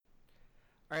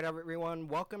All right, everyone,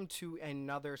 welcome to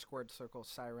another Squared Circle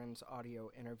Sirens audio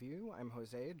interview. I'm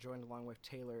Jose, joined along with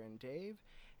Taylor and Dave,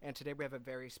 and today we have a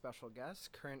very special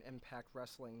guest, current Impact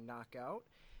Wrestling knockout,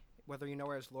 whether you know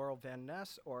her as Laurel Van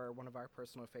Ness or one of our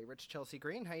personal favorites, Chelsea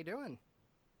Green. How you doing?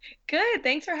 Good.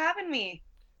 Thanks for having me.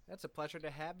 It's a pleasure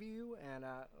to have you, and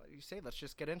you say let's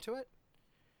just get into it.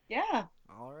 Yeah.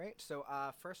 All right, so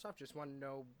first off, just want to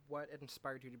know what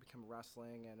inspired you to become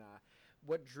wrestling and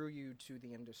what drew you to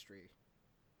the industry.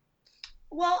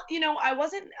 Well, I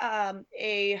wasn't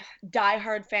a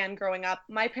diehard fan growing up.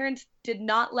 My parents did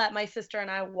not let my sister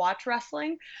and I watch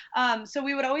wrestling. So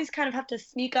we would always kind of have to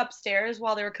sneak upstairs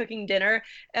while they were cooking dinner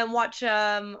and watch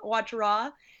Raw.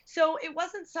 So it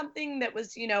wasn't something that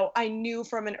was, I knew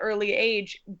from an early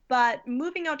age. But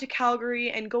moving out to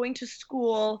Calgary and going to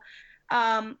school,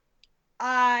 um,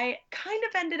 I kind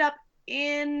of ended up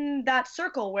in that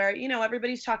circle where,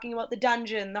 everybody's talking about the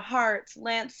Dungeon, the Hearts,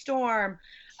 Lance Storm.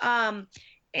 Um,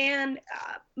 and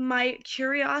my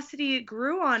curiosity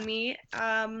grew on me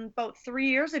about 3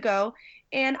 years ago,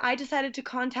 and I decided to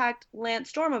contact Lance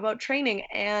Storm about training.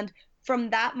 And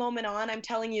from that moment on, I'm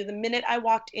telling you, the minute I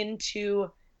walked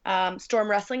into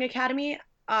Storm Wrestling Academy,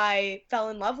 I fell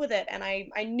in love with it, and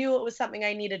I knew it was something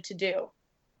I needed to do.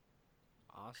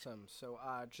 Awesome. So,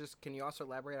 just can you also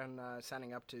elaborate on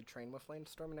signing up to train with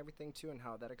Landstorm and everything too, and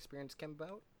how that experience came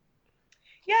about?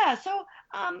 Yeah, so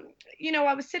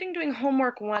I was sitting doing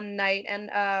homework one night,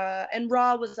 and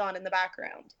Raw was on in the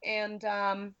background, and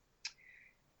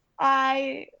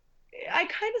I I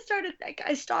kind of started like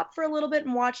I stopped for a little bit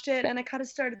and watched it, and I kind of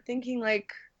started thinking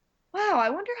like, wow, I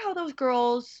wonder how those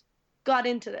girls got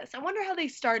into this. I wonder how they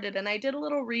started, and I did a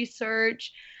little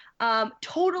research,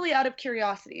 totally out of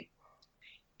curiosity.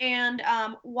 And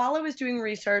while I was doing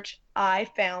research, I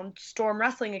found Storm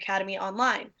Wrestling Academy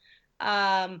online.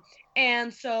 Um,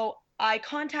 and so I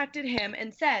contacted him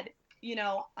and said,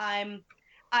 I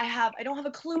don't have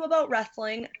a clue about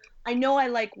wrestling. I know I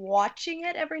like watching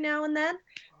it every now and then.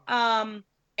 Um,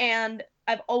 and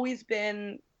I've always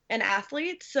been an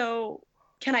athlete, so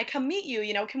can I come meet you?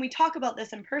 Can we talk about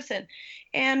this in person?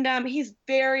 And he's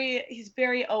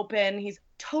very open. He's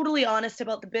totally honest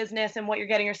about the business and what you're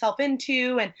getting yourself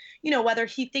into, and whether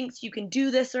he thinks you can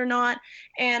do this or not.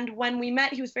 And when we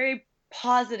met, he was very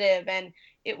positive, and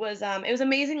it was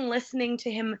amazing listening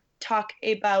to him talk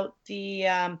about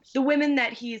the women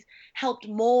that he's helped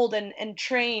mold and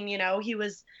train. He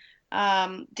was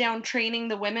down training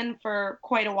the women for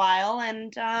quite a while,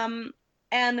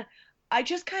 and I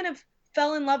just kind of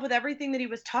fell in love with everything that he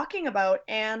was talking about.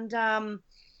 And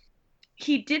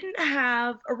he did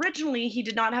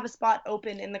not have a spot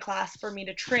open in the class for me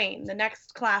to train. The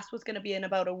next class was going to be in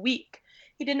about a week.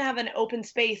 He didn't have an open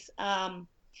space.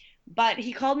 But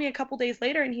he called me a couple days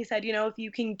later and he said, if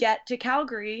you can get to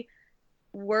Calgary,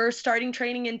 we're starting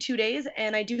training in 2 days,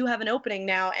 and I do have an opening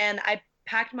now. And I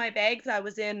packed my bags. I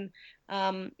was in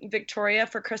Victoria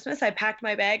for Christmas. I packed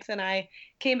my bags and I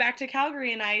came back to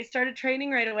Calgary and I started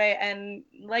training right away. And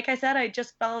like I said, I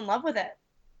just fell in love with it.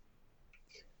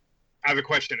 I have a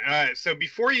question. So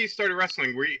before you started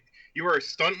wrestling, you were a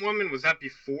stunt woman? Was that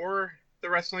before the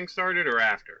wrestling started or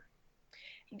after?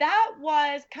 That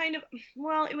was kind of,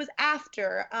 well, it was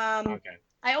after. Okay.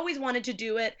 I always wanted to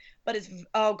do it, but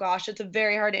oh gosh, it's a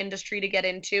very hard industry to get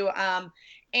into.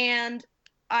 And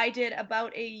I did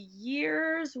about a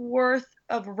year's worth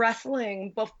of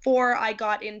wrestling before I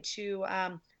got into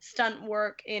stunt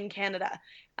work in Canada.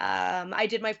 I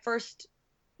did my first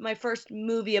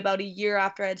movie about a year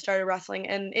after I had started wrestling,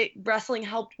 and wrestling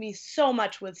helped me so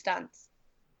much with stunts.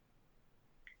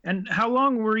 And how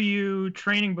long were you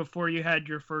training before you had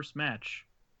your first match?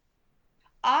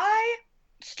 I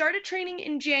started training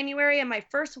in January, and my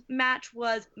first match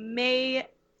was May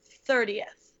 30th.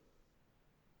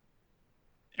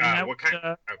 And that What was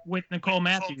kind? with Nicole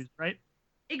Matthews, right?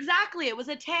 Exactly, it was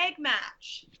a tag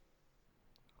match.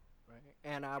 Right.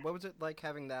 And what was it like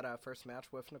having that first match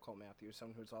with Nicole Matthews,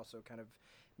 someone who's also kind of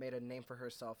made a name for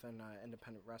herself in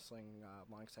independent wrestling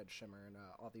alongside Shimmer and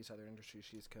all these other industries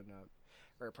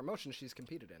or promotions she's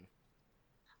competed in?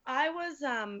 I was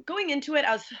going into it.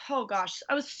 Oh gosh,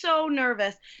 I was so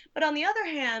nervous. But on the other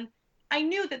hand, I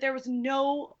knew that there was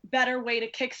no better way to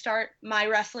kickstart my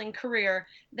wrestling career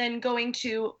than going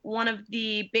to one of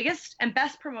the biggest and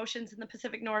best promotions in the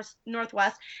Pacific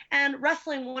Northwest and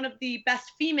wrestling one of the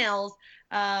best females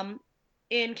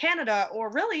in Canada, or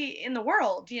really in the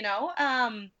world.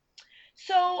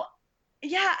 So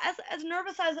yeah, as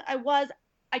nervous as I was,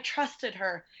 I trusted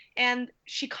her, and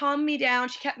she calmed me down.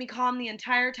 She kept me calm the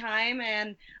entire time,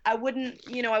 and I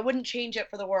wouldn't change it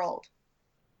for the world.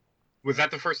 Was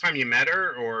that the first time you met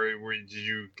her, or did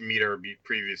you meet her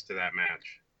previous to that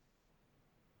match?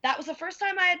 That was the first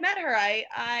time I had met her.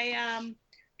 I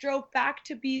drove back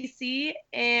to BC,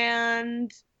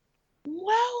 and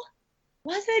well,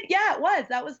 was it? Yeah, it was.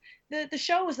 That was the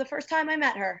show was the first time I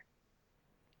met her.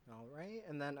 All right,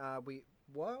 and then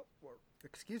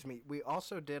excuse me. We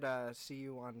also did see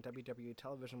you on WWE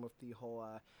television with the whole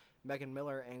Megan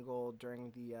Miller angle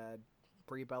during the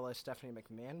Brie Bella Stephanie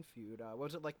McMahon feud. What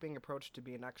was it like being approached to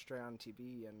be an extra on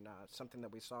TV and something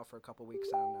that we saw for a couple weeks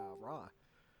on Raw?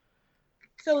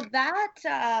 So that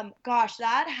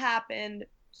that happened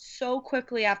so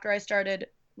quickly after I started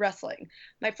wrestling.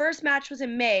 My first match was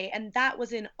in May, and that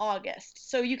was in August.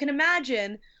 So you can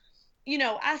imagine,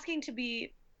 asking to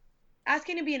be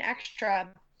an extra.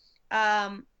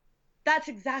 That's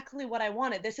exactly what I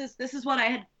wanted. This is what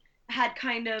I had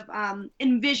kind of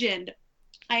envisioned.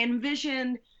 I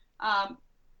envisioned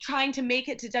trying to make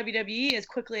it to WWE as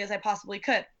quickly as I possibly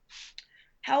could.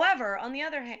 However, on the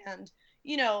other hand,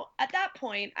 at that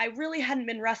point, I really hadn't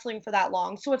been wrestling for that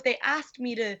long. So if they asked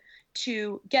me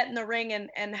to get in the ring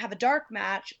and have a dark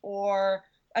match or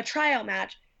a tryout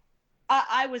match,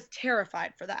 I was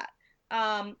terrified for that.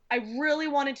 I really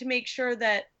wanted to make sure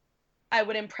that I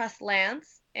would impress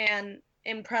Lance and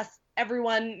impress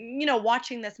everyone,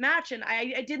 watching this match. And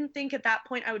I didn't think at that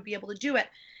point I would be able to do it.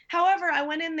 However, I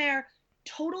went in there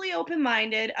totally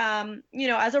open-minded,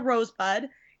 as a rosebud,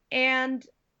 and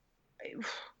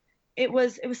it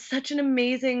was such an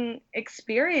amazing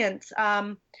experience.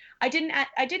 I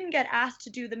didn't get asked to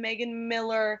do the Megan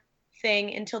Miller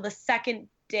thing until the second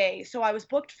day. So I was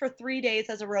booked for 3 days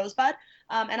as a rosebud.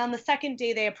 And on the second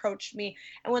day, they approached me.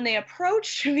 And when they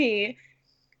approached me,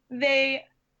 they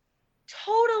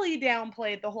totally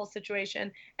downplayed the whole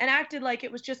situation and acted like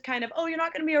it was just kind of, oh, you're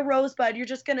not going to be a rosebud. You're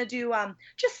just going to do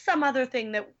just some other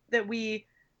thing that we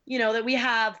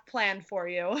have planned for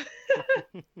you.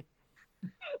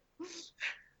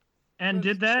 And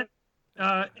did that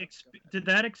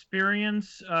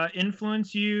experience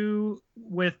influence you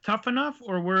with Tough Enough,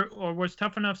 or was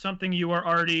Tough Enough something you were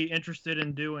already interested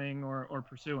in doing or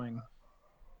pursuing?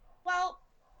 Well,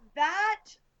 that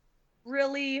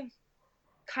really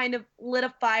kind of lit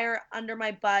a fire under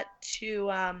my butt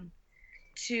to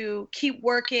keep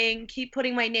working, keep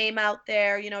putting my name out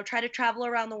there, try to travel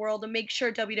around the world and make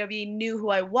sure WWE knew who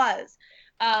I was.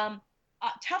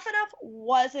 Tough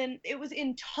Enough it was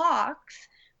in talks,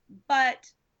 but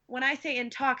when I say in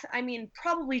talks, I mean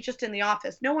probably just in the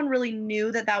office. No one really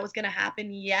knew that was going to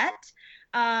happen yet.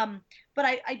 But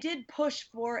I did push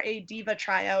for a Diva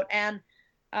tryout, and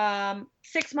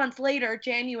 6 months later,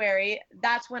 January,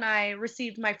 that's when I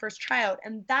received my first tryout,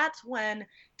 and that's when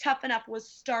Tough Enough was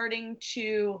starting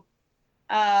to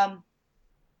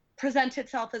present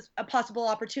itself as a possible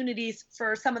opportunities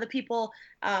for some of the people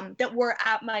that were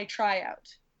at my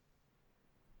tryout.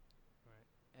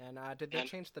 Right. And did that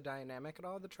change the dynamic at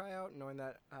all of the tryout, knowing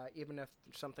that even if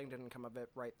something didn't come of it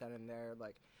right then and there,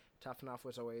 like Tough Enough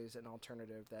was always an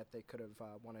alternative that they could have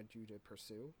wanted you to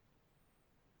pursue?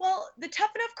 Well, the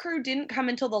Tough Enough crew didn't come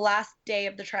until the last day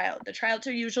of the tryout. The tryouts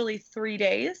are usually 3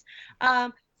 days.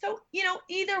 So,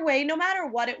 either way, no matter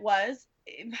what it was,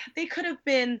 they could have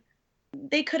been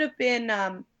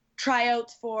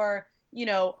tryouts for,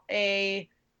 a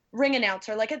ring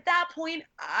announcer. Like at that point,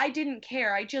 I didn't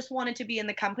care. I just wanted to be in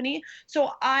the company. So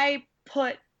I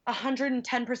put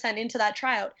 110% into that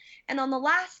tryout. And on the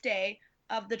last day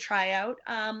of the tryout,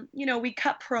 we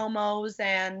cut promos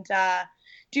and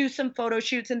do some photo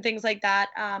shoots and things like that.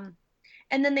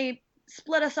 And then they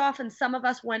split us off, and some of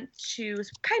us went to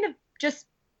kind of just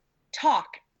talk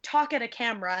at a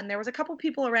camera. And there was a couple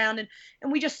people around,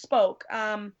 and we just spoke.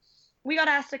 We got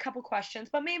asked a couple questions,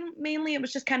 but mainly it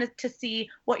was just kind of to see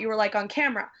what you were like on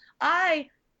camera. I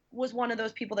was one of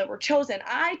those people that were chosen.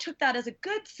 I took that as a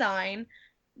good sign,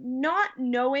 not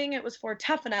knowing it was for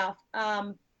Tough Enough,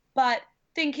 but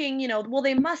thinking, well,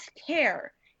 they must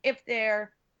care if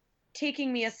they're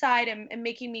taking me aside and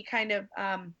making me kind of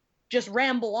just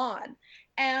ramble on.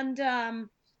 And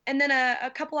then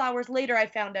a couple hours later, I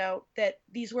found out that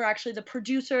these were actually the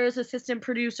producers, assistant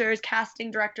producers,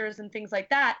 casting directors, and things like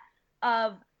that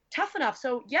of Tough Enough.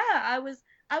 So yeah, I was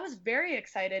very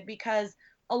excited because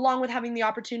along with having the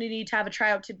opportunity to have a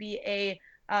tryout to be a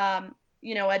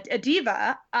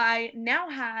diva, I now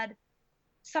had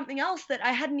something else that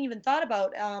I hadn't even thought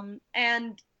about.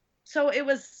 And so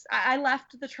I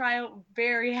left the tryout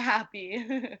very happy.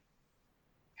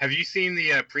 Have you seen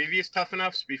the previous Tough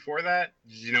Enoughs before that?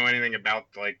 Did you know anything about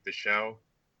the show?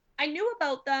 I knew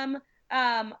about them,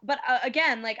 but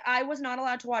again, I was not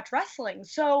allowed to watch wrestling,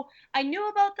 so I knew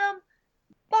about them,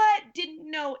 but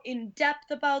didn't know in depth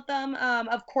about them.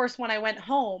 Of course, when I went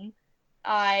home,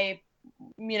 I,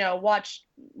 watched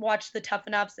the Tough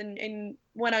Enoughs and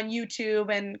went on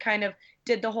YouTube and kind of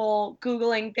did the whole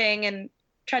Googling thing and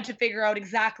tried to figure out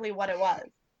exactly what it was.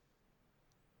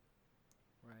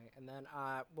 Right, and then,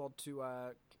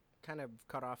 to kind of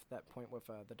cut off that point with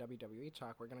the WWE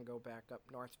talk, we're going to go back up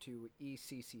north to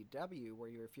ECCW, where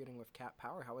you were feuding with Cat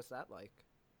Power. How was that like?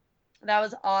 That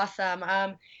was awesome.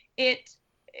 It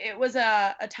was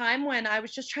a time when I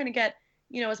was just trying to get,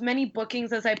 as many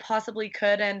bookings as I possibly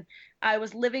could, and I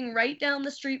was living right down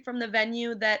the street from the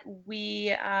venue that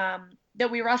we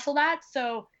wrestled at,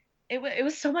 so it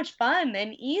was so much fun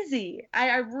and easy.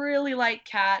 I really like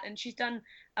Kat, and she's done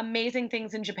amazing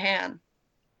things in Japan.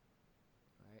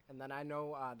 Right, and then I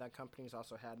know that company's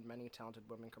also had many talented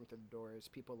women come through the doors.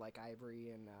 People like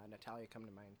Ivory and Natalia come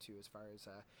to mind too, as far as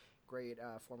great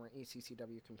former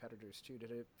ECCW competitors too.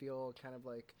 Did it feel kind of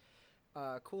like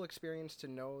a cool experience to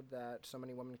know that so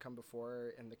many women come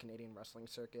before in the Canadian wrestling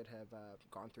circuit have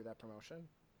gone through that promotion?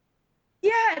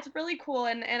 Yeah, it's really cool,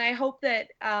 and I hope that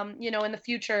in the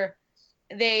future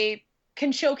they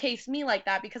can showcase me like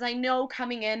that, because I know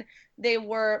coming in they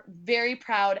were very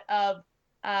proud of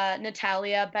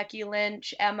Natalia, Becky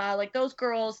Lynch, Emma. Like, those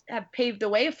girls have paved the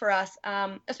way for us,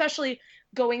 especially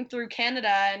going through Canada,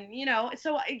 and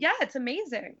so yeah, it's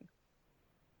amazing.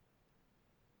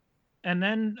 And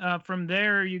then from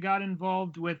there, you got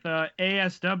involved with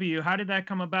ASW. How did that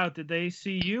come about? Did they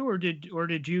see you, or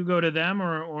did you go to them,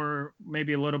 or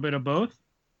maybe a little bit of both?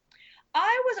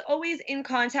 I was always in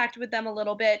contact with them a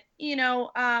little bit.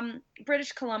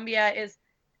 British Columbia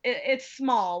it's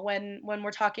small when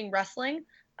we're talking wrestling.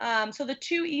 So the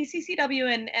two,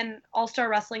 ECCW and All Star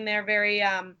Wrestling, they're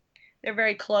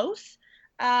very close.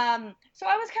 So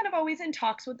I was kind of always in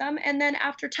talks with them. And then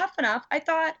after Tough Enough, I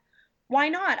thought, why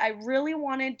not? I really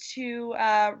wanted to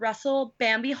wrestle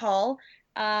Bambi Hall.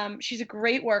 She's a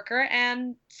great worker.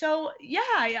 And so, yeah,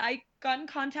 I got in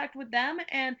contact with them,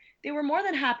 and they were more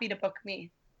than happy to book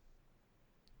me.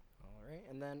 All right.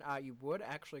 And then you would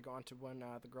actually go on to win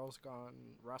the Girls Gone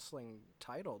Wrestling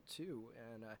title, too.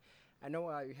 And I know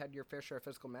you had your fair share of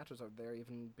physical matches over there,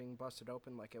 even being busted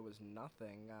open like it was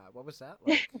nothing. What was that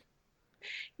like?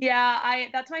 Yeah,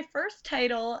 that's my first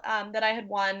title that I had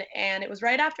won, and it was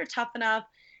right after Tough Enough.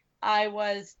 I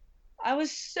was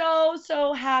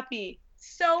so happy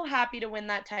to win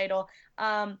that title.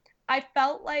 I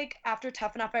felt like after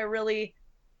Tough Enough,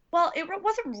 it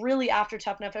wasn't really after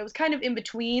Tough Enough. It was kind of in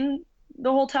between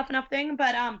the whole Tough Enough thing,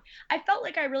 but I felt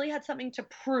like I really had something to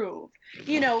prove.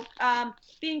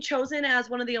 Being chosen as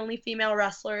one of the only female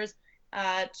wrestlers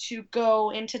to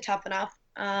go into Tough Enough.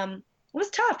 It was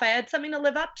tough. I had something to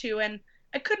live up to, and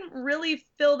I couldn't really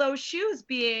fill those shoes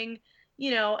being,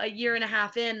 a year and a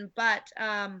half in. But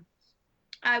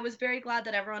I was very glad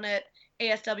that everyone at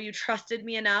ASW trusted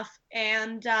me enough.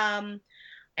 And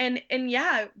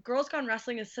yeah, Girls Gone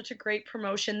Wrestling is such a great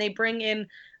promotion. They bring in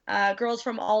girls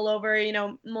from all over,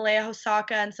 Malaya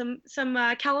Hosaka and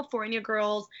some California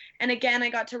girls. And again, I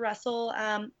got to wrestle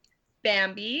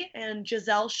Bambi and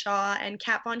Giselle Shaw and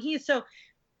Kat Von Hees. So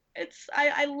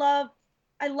I love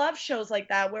shows like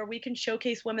that where we can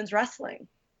showcase women's wrestling.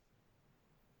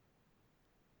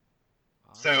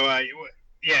 So,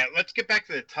 yeah, let's get back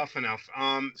to the Tough Enough.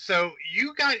 So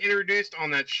you got introduced on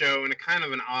that show in a kind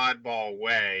of an oddball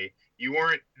way. You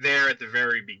weren't there at the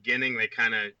very beginning. They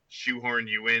kind of shoehorned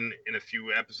you in a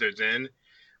few episodes in.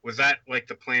 Was that like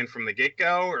the plan from the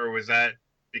get-go, or was that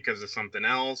because of something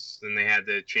else and they had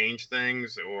to change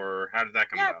things, or how did that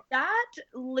come about? Yeah, that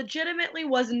legitimately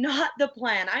was not the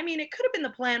plan. I mean, it could have been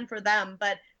the plan for them,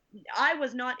 but I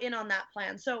was not in on that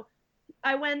plan. So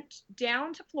I went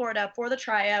down to Florida for the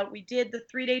tryout. We did the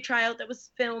 3-day tryout that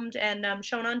was filmed and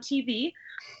shown on TV.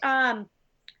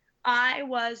 I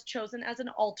was chosen as an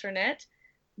alternate,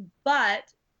 but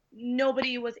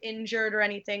nobody was injured or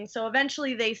anything. So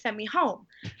eventually they sent me home.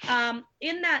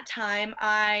 In that time,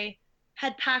 I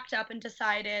had packed up and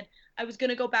decided I was going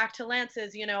to go back to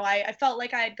Lance's. I felt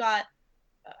like I had got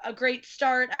a great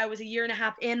start. I was a year and a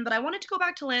half in, but I wanted to go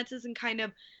back to Lance's and kind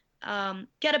of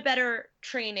get a better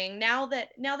training. Now that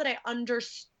I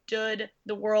understood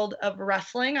the world of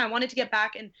wrestling, I wanted to get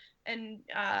back and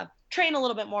train a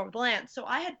little bit more with Lance. So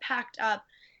I had packed up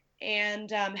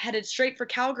and headed straight for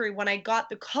Calgary when I got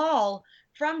the call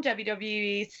from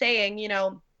WWE saying,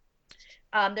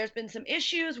 there's been some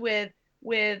issues with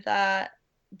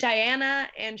Diana,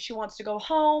 and she wants to go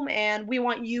home, and we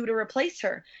want you to replace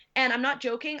her. And I'm not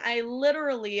joking. I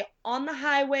literally, on the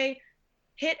highway,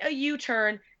 hit a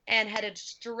U-turn and headed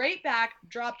straight back,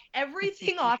 dropped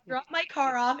everything off, dropped my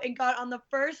car off, and got on the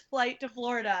first flight to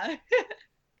Florida.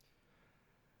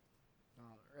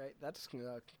 All right, that's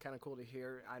kind of cool to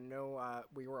hear. I know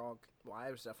we were all, well,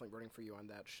 I was definitely rooting for you on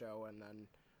that show, and then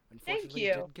unfortunately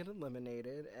you did get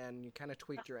eliminated, and you kind of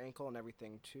tweaked your ankle and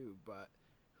everything too, but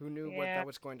who knew what that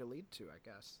was going to lead to, I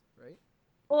guess, right?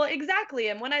 Well, exactly.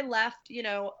 And when I left,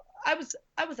 I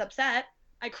was upset.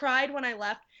 I cried when I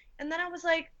left, and then I was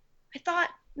like, I thought,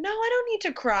 no, I don't need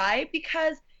to cry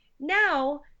because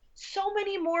now so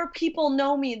many more people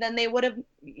know me than they would have,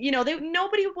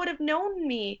 nobody would have known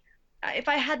me if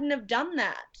I hadn't have done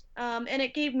that. And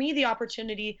it gave me the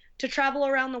opportunity to travel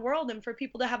around the world and for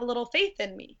people to have a little faith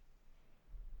in me.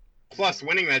 Plus,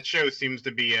 winning that show seems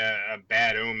to be a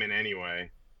bad omen anyway.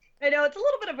 I know, it's a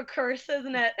little bit of a curse,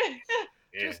 isn't it?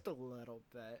 Yeah. Just a little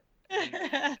bit.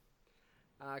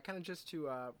 Kind of just to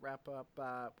wrap up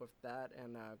with that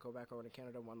and go back over to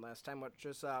Canada one last time.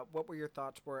 What were your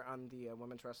thoughts on the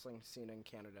women's wrestling scene in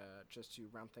Canada, just to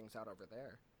round things out over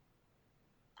there?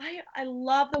 I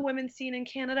love the women's scene in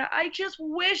Canada. I just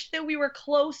wish that we were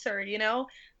closer,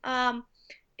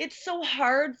 It's so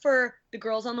hard for the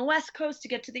girls on the West Coast to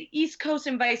get to the East Coast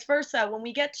and vice versa. When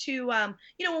we get to,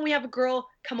 when we have a girl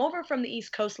come over from the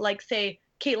East Coast, like, say,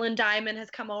 Caitlin Diamond has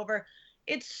come over,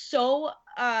 it's so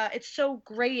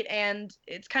great, and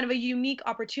it's kind of a unique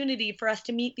opportunity for us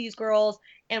to meet these girls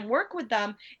and work with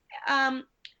them. And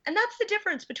that's the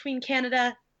difference between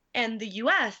Canada and the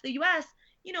U.S. The U.S.,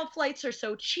 flights are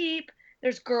so cheap.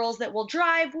 There's girls that will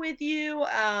drive with you.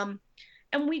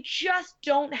 And we just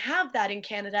don't have that in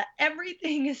Canada.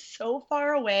 Everything is so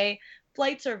far away.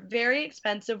 Flights are very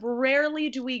expensive. Rarely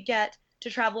do we get to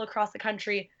travel across the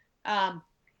country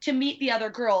to meet the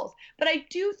other girls. But I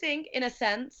do think, in a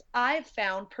sense, I've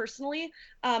found personally,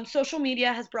 social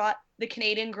media has brought the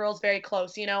Canadian girls very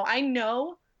close. I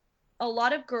know a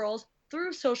lot of girls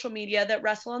through social media that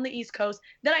wrestle on the East Coast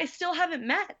that I still haven't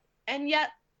met. And yet,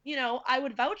 I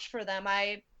would vouch for them.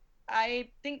 I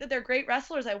think that they're great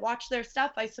wrestlers. I watch their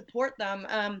stuff. I support them.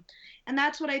 And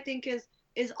that's what I think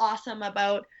is awesome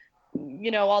about,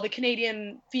 all the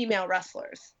Canadian female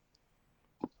wrestlers.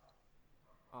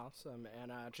 Awesome.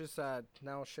 And just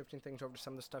now shifting things over to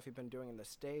some of the stuff you've been doing in the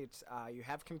States, you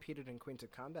have competed in Queens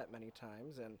of Combat many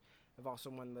times and have also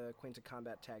won the Queens of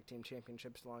Combat Tag Team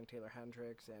Championships along Taylor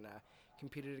Hendricks and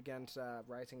competed against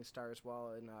Rising Star as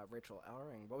well in Rachel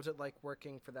Ellering. What was it like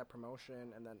working for that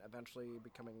promotion and then eventually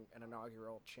becoming an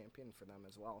inaugural champion for them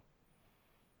as well?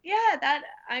 Yeah,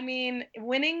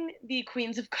 winning the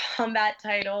Queens of Combat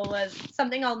title was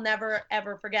something I'll never,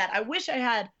 ever forget. I wish I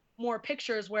had more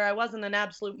pictures where I wasn't an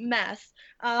absolute mess.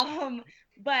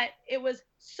 But it was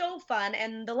so fun.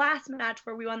 And the last match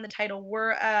where we won the title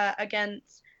were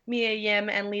against Mia Yim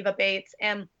and Leva Bates.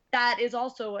 And that is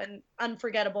also an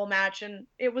unforgettable match. And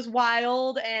it was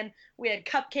wild. And we had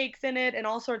cupcakes in it and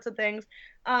all sorts of things.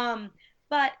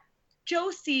 But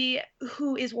Josie,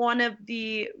 who is one of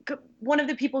the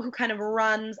people who kind of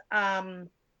runs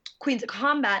Queens of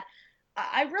Combat,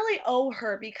 I really owe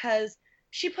her because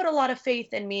she put a lot of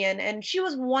faith in me, and she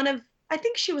was I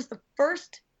think she was the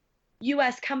first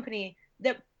U.S. company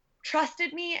that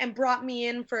trusted me and brought me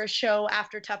in for a show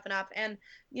after Tough Enough. And,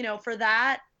 for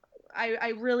that,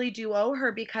 I really do owe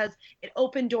her because it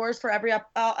opened doors for every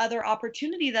other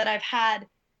opportunity that I've had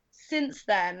since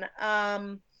then.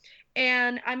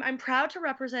 And I'm proud to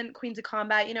represent Queens of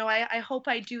Combat. I hope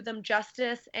I do them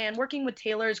justice, and working with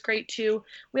Taylor is great too.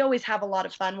 We always have a lot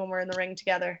of fun when we're in the ring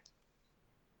together.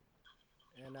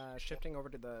 And shifting over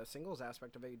to the singles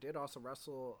aspect of it, you did also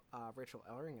wrestle Rachel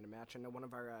Ellering in a match. I know one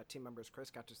of our team members,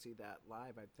 Chris, got to see that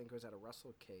live. I think it was at a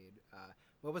WrestleCade.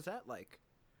 What was that like?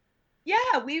 Yeah,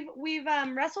 we've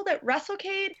wrestled at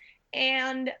WrestleCade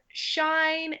and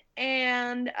Shine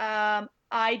and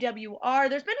IWR.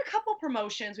 There's been a couple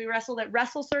promotions. We wrestled at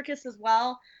Wrestle Circus as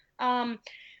well.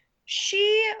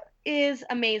 She is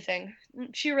amazing.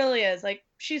 She really is.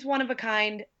 She's one of a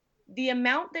kind. The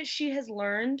amount that she has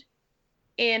learned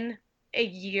in a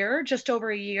year, just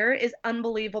over a year, is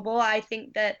unbelievable. I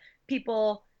think that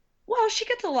people, she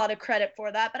gets a lot of credit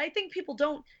for that, but I think people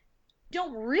don't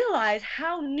realize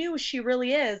how new she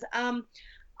really is.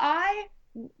 I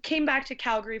came back to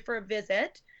Calgary for a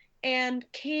visit and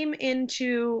came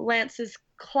into Lance's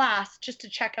class just to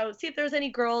check out, see if there was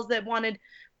any girls that wanted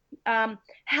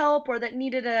help or that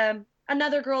needed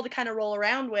another girl to kind of roll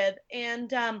around with.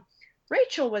 And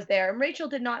Rachel was there, and Rachel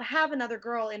did not have another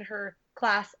girl in her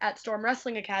class at Storm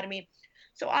Wrestling Academy.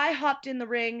 So I hopped in the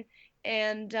ring,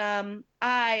 and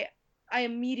I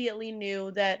immediately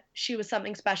knew that she was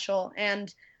something special.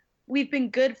 And we've been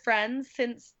good friends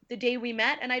since the day we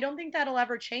met, and I don't think that'll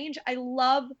ever change. I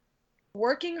love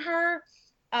working her.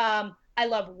 I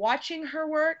love watching her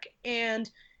work, and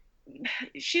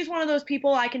she's one of those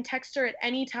people I can text her at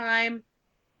any time,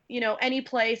 any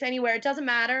place, anywhere. It doesn't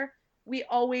matter. We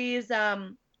always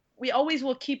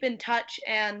will keep in touch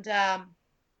and be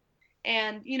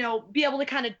able to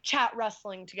kind of chat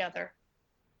wrestling together.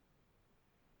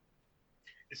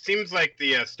 It seems like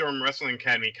the Storm Wrestling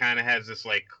Academy kind of has this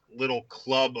like little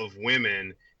club of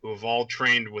women who have all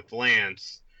trained with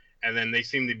Lance, and then they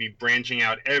seem to be branching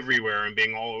out everywhere and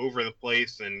being all over the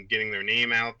place and getting their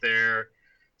name out there.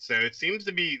 So it seems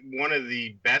to be one of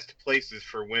the best places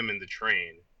for women to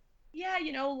train. Yeah,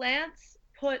 Lance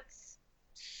puts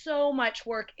so much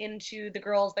work into the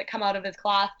girls that come out of his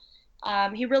class.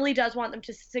 He really does want them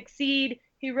to succeed.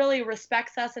 He really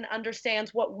respects us and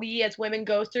understands what we as women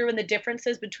go through and the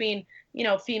differences between,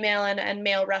 female and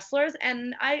male wrestlers.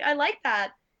 And I like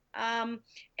that.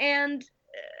 And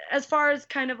as far as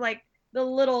kind of like the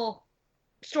little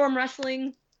Storm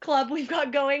Wrestling club we've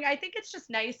got going, I think it's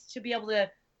just nice to be able to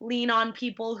lean on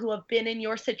people who have been in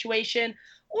your situation,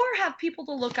 or have people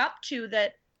to look up to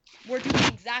that were doing the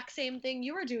exact same thing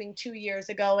you were doing 2 years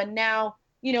ago, and now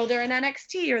they're in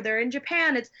NXT or they're in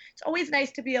Japan. It's always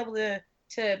nice to be able to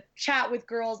chat with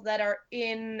girls that are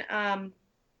in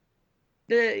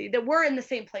that were in the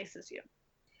same place as you.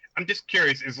 I'm just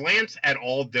curious, is Lance at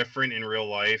all different in real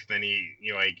life than he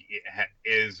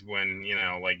is when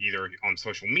like either on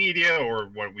social media or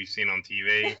what we've seen on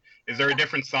TV? Is there a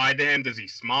different side to him? Does he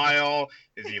smile?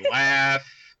 Does he laugh?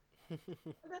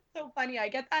 That's so funny. I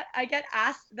get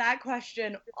asked that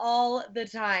question all the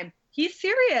time. He's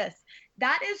serious.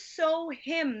 That is so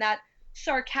him, that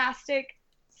sarcastic,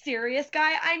 serious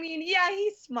guy. I mean, yeah,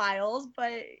 he smiles,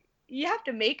 but you have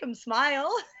to make him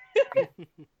smile.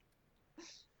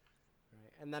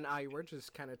 And then you were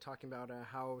just kind of talking about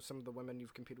how some of the women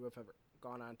you've competed with have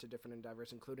gone on to different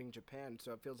endeavors, including Japan.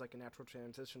 So it feels like a natural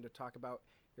transition to talk about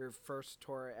your first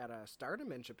tour at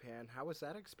Stardom in Japan. How was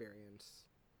that experience?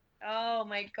 Oh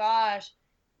my gosh.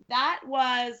 That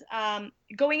was,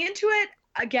 going into it,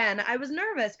 again, I was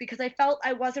nervous because I felt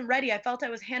I wasn't ready. I felt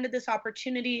I was handed this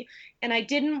opportunity and I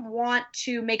didn't want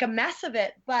to make a mess of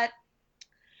it. But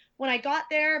when I got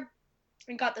there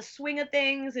and got the swing of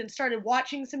things and started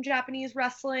watching some Japanese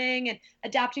wrestling and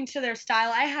adapting to their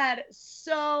style, I had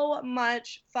so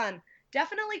much fun.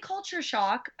 Definitely culture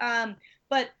shock,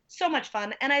 but so much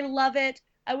fun. And I love it.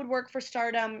 I would work for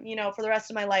Stardom, for the rest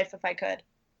of my life if I could.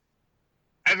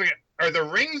 Are the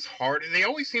rings hard? They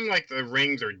always seem like the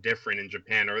rings are different in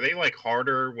Japan. Are they like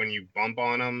harder when you bump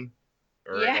on them?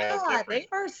 Or yeah, they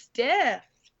are stiff.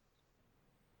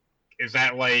 Is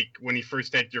that like when you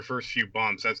first take your first few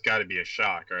bumps? That's got to be a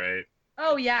shock, right?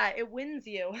 Oh yeah, it wins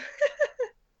you.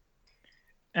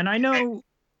 And I know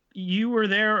you were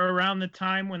there around the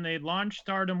time when they launched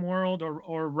Stardom World,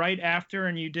 or right after,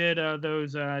 and you did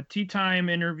those Tea Time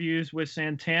interviews with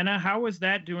Santana. How was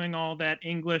that, doing all that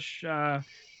English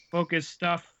focused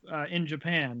stuff in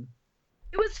Japan?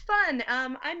 It was fun.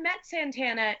 I met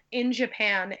Santana in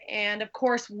Japan, and of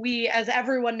course we, as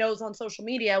everyone knows on social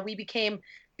media, we became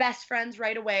best friends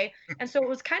right away. And so it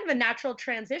was kind of a natural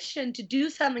transition to do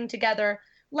something together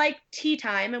like Tea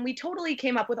Time, and we totally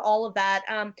came up with all of that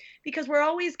because we're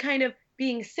always kind of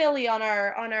being silly on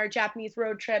our Japanese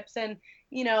road trips, and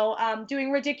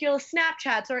doing ridiculous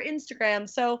Snapchats or Instagram.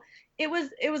 So it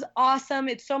was awesome.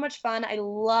 It's so much fun. I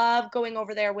love going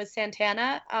over there with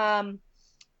Santana, and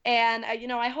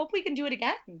I hope we can do it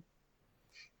again.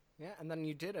 Yeah, and then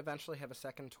you did eventually have a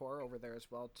second tour over there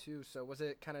as well too. So was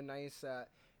it kind of nice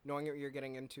knowing what you're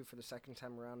getting into for the second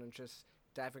time around and just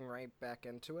diving right back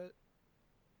into it?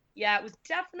 Yeah, it was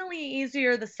definitely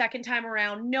easier the second time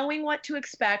around, knowing what to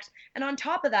expect. And on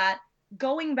top of that,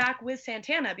 going back with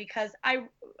Santana, because I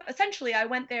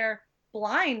went there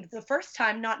blind the first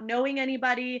time, not knowing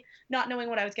anybody, not knowing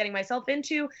what I was getting myself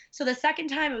into. So the second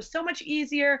time, it was so much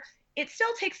easier. It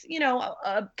still takes,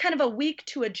 a kind of a week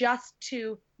to adjust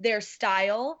to their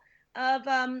style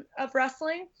of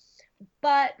wrestling.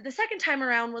 But the second time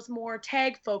around was more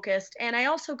tag focused. And I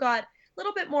also got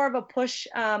little bit more of a push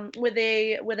with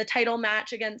a title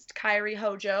match against Kairi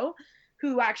Hojo,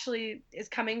 who actually is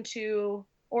coming to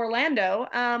Orlando.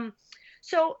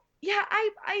 So yeah,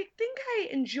 I think I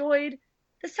enjoyed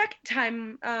the second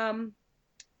time a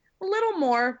little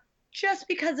more, just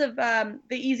because of the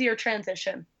easier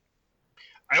transition.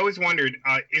 I always wondered,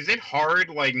 is it hard,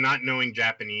 like, not knowing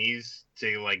Japanese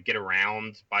to like get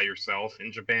around by yourself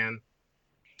in Japan?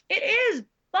 It is,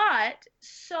 but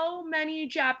so many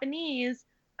Japanese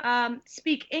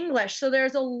speak English. So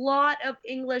there's a lot of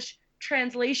English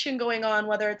translation going on,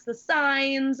 whether it's the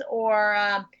signs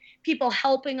or people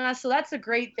helping us. So that's a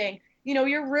great thing. You know,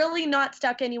 you're really not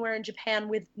stuck anywhere in Japan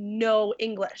with no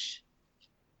English.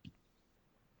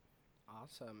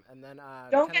 Awesome. And then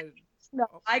Don't kind get of. no,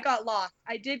 Oh, I got lost.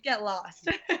 I did get lost.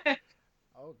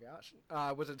 oh gosh.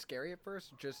 Was it scary at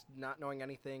first, just not knowing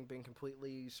anything, being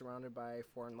completely surrounded by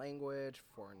foreign language,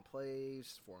 foreign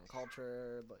place, foreign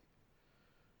culture? Like,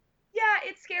 Yeah,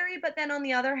 it's scary, but then on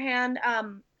the other hand,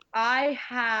 I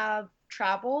have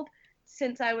traveled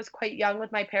since I was quite young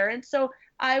with my parents, so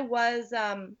I was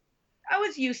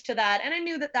used to that, and I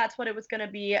knew that that's what it was going to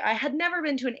be. I had never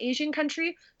been to an Asian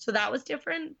country, so that was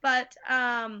different, but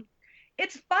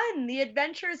it's fun. The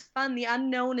adventure is fun. The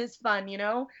unknown is fun, you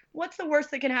know? What's the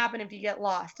worst that can happen if you get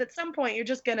lost? At some point, you're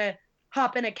just going to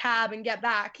hop in a cab and get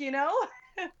back, you know?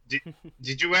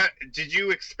 Did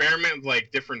you experiment with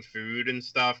like different food and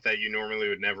stuff that you normally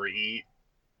would never eat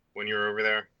when you were over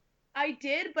there? I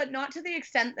did, but not to the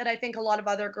extent that I think a lot of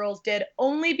other girls did,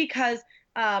 only because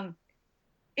um,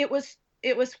 it was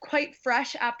quite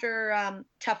fresh after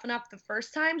Tough Enough the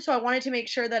first time. So I wanted to make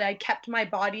sure that I kept my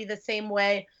body the same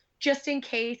way, just in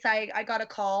case I got a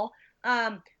call.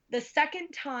 The second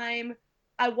time,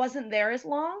 I wasn't there as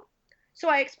long. So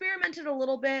I experimented a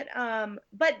little bit,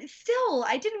 but still,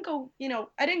 I didn't go, you know,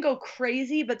 I didn't go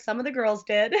crazy, but some of the girls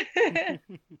did. Did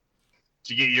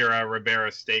you get your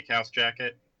Ribera Steakhouse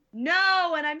jacket?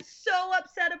 No, and I'm so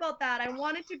upset about that. I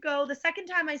wanted to go. The second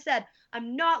time I said,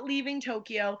 I'm not leaving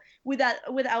Tokyo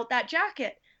without that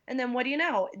jacket. And then what do you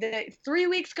know? 3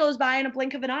 weeks goes by in a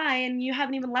blink of an eye, and you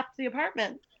haven't even left the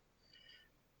apartment.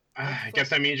 I guess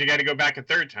that means you got to go back a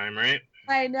third time, right?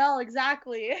 I know,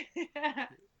 exactly.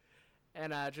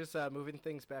 and just moving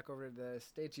things back over to the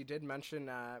States, you did mention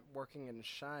working in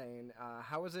Shine.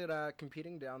 How was it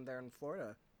competing down there in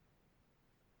Florida?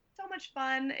 So much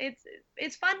fun.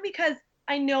 It's fun because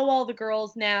I know all the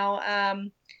girls now.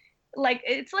 Like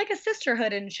it's like a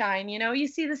sisterhood in Shine, you know. You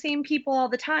see the same people all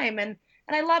the time, and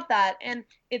I love that. And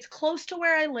it's close to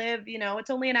where I live. You know, it's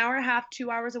only an hour and a half,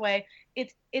 2 hours away.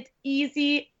 It's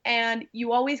easy, and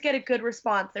you always get a good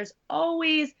response. There's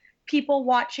always people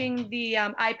watching the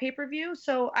iPay-per-view,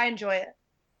 so I enjoy it.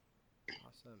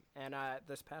 Awesome. And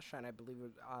this past Shine, I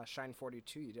believe, Shine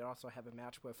 42, you did also have a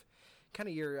match with kind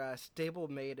of your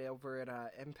stablemate over at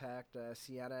Impact,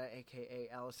 Sienna, aka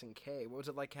Allison Kay. What was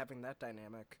it like having that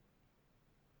dynamic?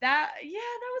 That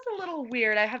was a little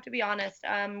weird. I have to be honest.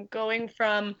 Going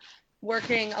from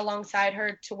working alongside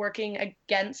her to working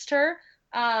against her,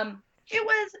 it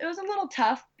was a little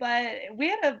tough, but we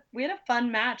had a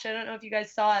fun match. I don't know if you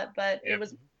guys saw it, but Yep.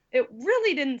 it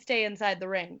really didn't stay inside the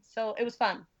ring, so it was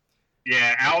fun.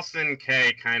 Yeah, Allison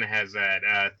Kay kind of has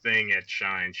that thing at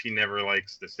Shine. She never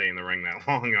likes to stay in the ring that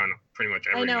long on pretty much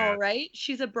every I know, match. right?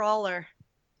 She's a brawler.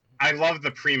 I love the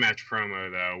pre-match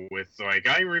promo though, with like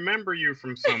 "I remember you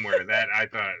from somewhere." That I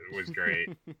thought was great.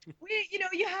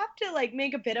 You have to like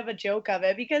make a bit of a joke of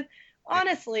it because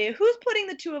honestly, who's putting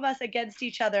the two of us against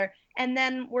each other, and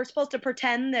then we're supposed to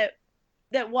pretend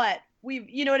that what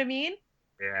you know what I mean?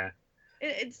 Yeah.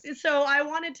 It's so I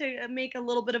wanted to make a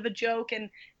little bit of a joke, and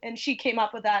she came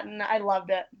up with that, and I loved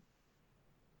it.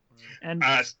 And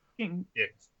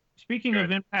speaking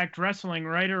of Impact Wrestling,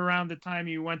 right around the time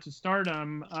you went to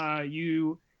Stardom,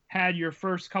 you had your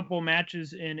first couple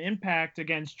matches in Impact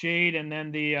against Jade and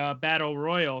then the Battle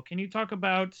Royal. Can you talk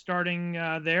about starting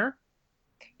there?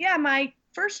 Yeah, my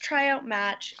first tryout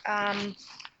match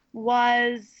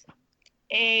was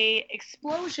a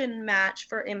explosion match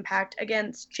for Impact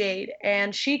against Jade,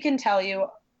 and she can tell you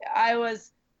I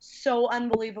was so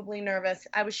unbelievably nervous.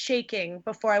 I was shaking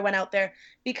before I went out there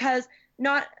because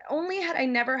not only had I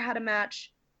never had a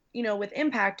match, you know, with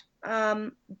Impact,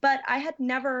 but I had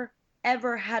never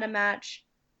ever had a match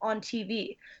on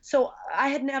TV. So I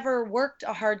had never worked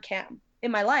a hard cam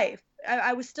in my life.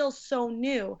 I was still so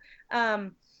new.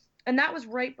 And that was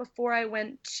right before I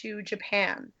went to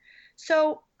Japan.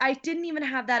 So I didn't even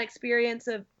have that experience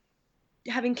of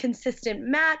having consistent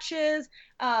matches.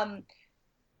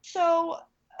 So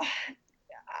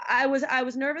I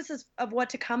was nervous of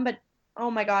what to come, but oh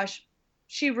my gosh,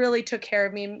 she really took care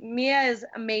of me. Mia is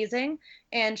amazing,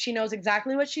 and she knows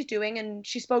exactly what she's doing, and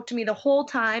she spoke to me the whole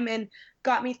time and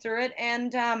got me through it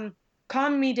and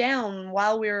calmed me down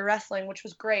while we were wrestling, which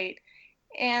was great.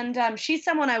 And she's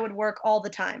someone I would work all the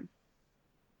time.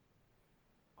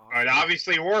 It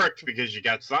obviously worked because you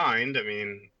got signed. I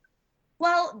mean,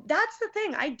 well, that's the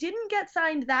thing. I didn't get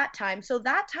signed that time. So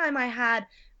that time I had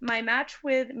my match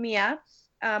with Mia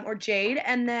or Jade,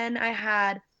 and then I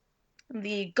had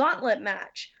the gauntlet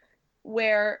match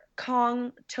where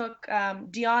Kong took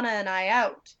Deanna and I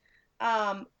out.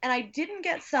 And I didn't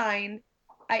get signed.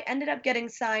 I ended up getting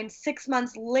signed 6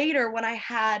 months later when I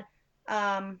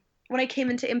came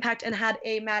into Impact and had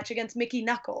a match against Mickey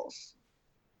Knuckles.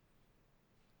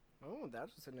 Oh, that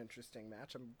was an interesting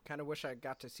match. I kind of wish I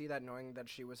got to see that, knowing that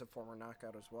she was a former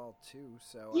knockout as well, too.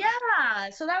 So Yeah,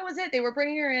 so that was it. They were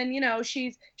bringing her in.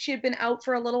 She had been out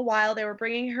for a little while. They were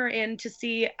bringing her in to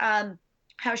see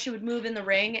how she would move in the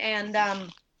ring, and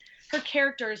her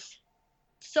character's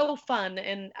so fun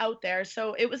and out there.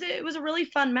 So it was a really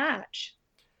fun match.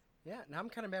 Yeah, now I'm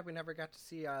kind of mad we never got to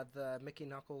see the Mickey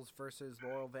Knuckles versus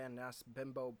Laurel Van Ness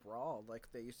Bimbo Brawl like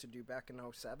they used to do back in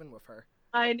 '07 with her.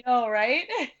 I know, right?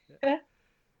 Yeah.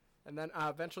 And then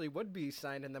eventually would be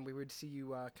signed, and then we would see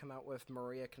you come out with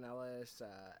Maria Kanellis,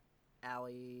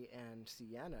 Allie, and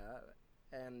Sienna,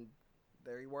 and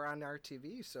there you were on our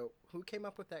TV. So who came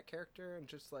up with that character, and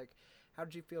just like, how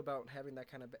did you feel about having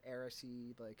that kind of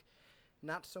heiressy, like,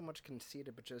 not so much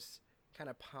conceited, but just kind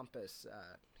of pompous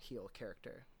heel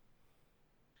character?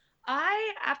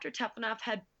 I, after Tough Enough,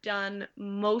 had done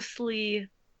mostly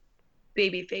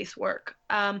babyface work.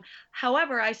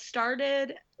 However, I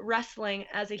started wrestling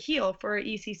as a heel for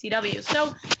ECCW.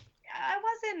 So I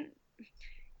wasn't,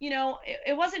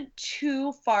 it wasn't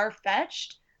too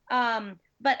far-fetched.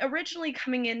 But originally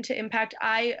coming into Impact,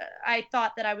 I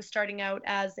thought that I was starting out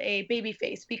as a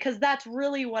babyface because that's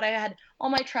really what I had. All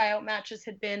my tryout matches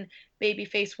had been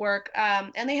babyface work,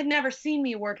 and they had never seen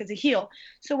me work as a heel.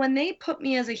 So when they put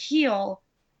me as a heel,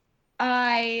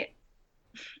 I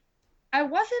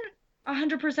wasn't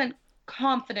 100%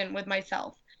 confident with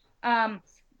myself.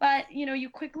 But you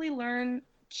quickly learn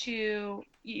you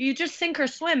just sink or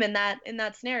swim in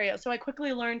that scenario. So I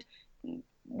quickly learned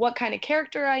what kind of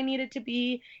character I needed to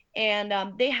be, and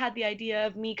they had the idea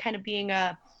of me kind of being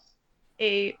a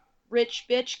rich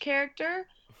bitch character,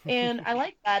 and I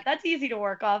like that. That's easy to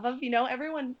work off of.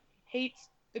 Everyone hates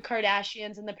the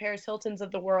Kardashians and the Paris Hiltons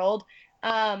of the world,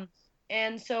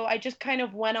 and so I just kind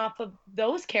of went off of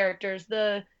those characters,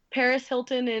 the Paris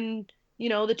Hilton in the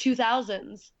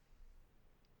 2000s.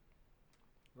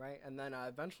 Right, and then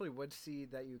eventually would see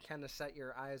that you kind of set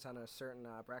your eyes on a certain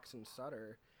Braxton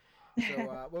Sutter. So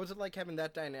what was it like having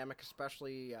that dynamic,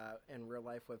 especially in real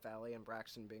life with Allie and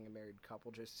Braxton being a married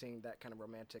couple, just seeing that kind of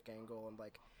romantic angle, and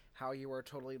like how you were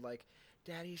totally like,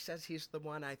 Daddy says he's the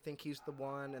one, I think he's the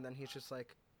one, and then he's just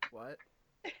like, what?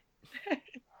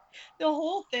 The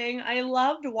whole thing, I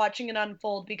loved watching it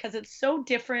unfold because it's so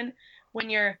different when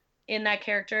you're in that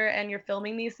character and you're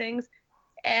filming these things,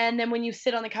 and then when you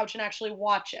sit on the couch and actually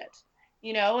watch it,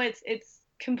 it's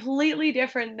completely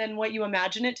different than what you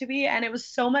imagine it to be, and it was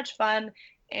so much fun.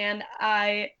 And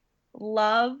I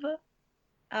love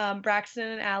Braxton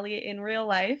and Allie in real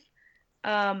life,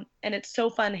 and it's so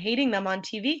fun hating them on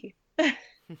TV.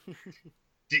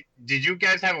 Did you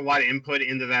guys have a lot of input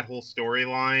into that whole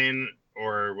storyline,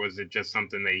 or was it just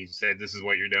something that you said, this is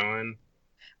what you're doing?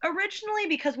 Originally,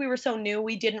 because we were so new,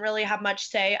 we didn't really have much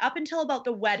say up until about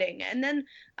the wedding. And then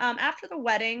after the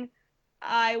wedding,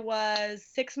 I was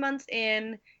 6 months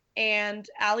in, and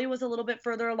Allie was a little bit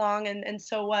further along, and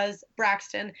so was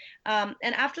Braxton. And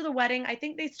after the wedding, I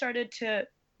think they started to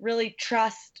really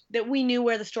trust that we knew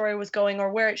where the story was going,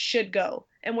 or where it should go,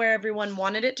 and where everyone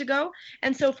wanted it to go.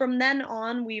 And so from then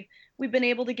on, we've been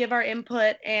able to give our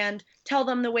input and tell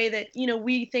them the way that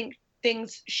we think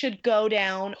things should go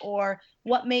down, or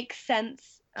what makes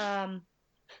sense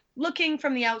looking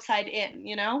from the outside in.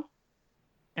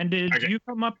 And did you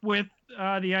come up with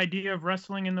the idea of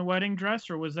wrestling in the wedding dress,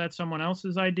 or was that someone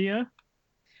else's idea?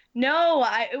 No,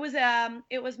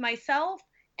 it was myself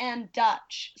and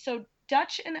Dutch. So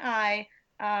Dutch and I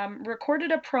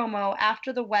recorded a promo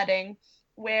after the wedding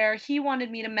where he wanted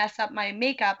me to mess up my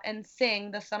makeup and sing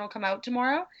 "The Sun Will Come Out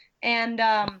Tomorrow." And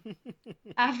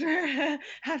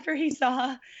after he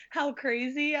saw how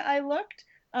crazy I looked,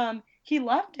 he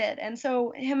loved it. And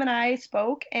so him and I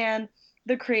spoke, and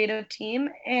the creative team,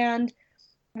 and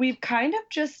we've kind of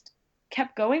just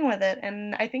kept going with it.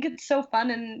 And I think it's so fun,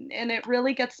 and it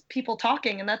really gets people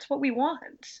talking, and that's what we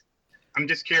want. I'm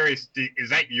just curious,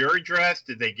 is that your dress?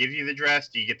 Did they give you the dress?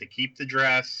 Do you get to keep the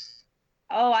dress?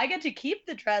 Oh, I get to keep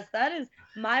the dress. That is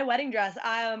my wedding dress.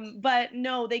 But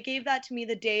no, they gave that to me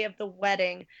the day of the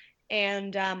wedding,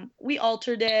 and we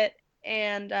altered it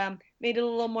and made it a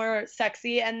little more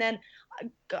sexy. And then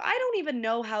I don't even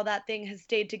know how that thing has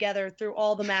stayed together through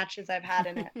all the matches I've had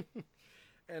in it.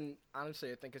 And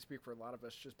honestly, I think I speak for a lot of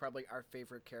us, just probably our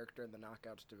favorite character in the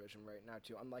Knockouts division right now,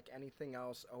 too. Unlike anything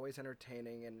else, always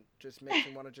entertaining, and just makes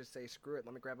me want to just say, screw it,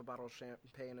 let me grab a bottle of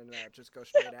champagne and just go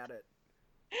straight at it.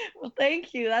 Well,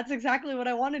 thank you. That's exactly what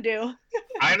I want to do.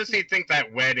 I honestly think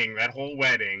that whole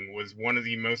wedding, was one of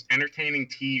the most entertaining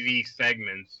TV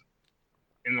segments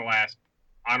in the last,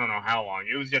 I don't know how long.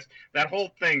 It was just, that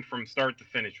whole thing from start to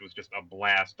finish was just a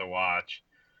blast to watch.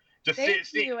 Just Thank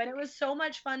see, you. And it was so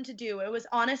much fun to do. It was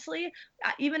honestly,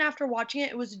 even after watching it,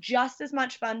 it was just as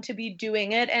much fun to be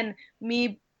doing it and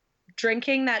me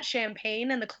drinking that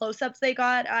champagne and the close-ups they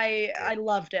got. I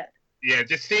loved it. yeah,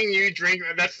 just seeing you drink.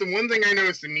 That's the one thing I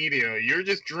noticed immediately. You're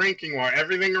just drinking while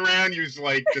everything around you is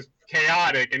like just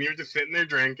chaotic, and you're just sitting there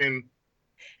drinking.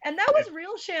 And that was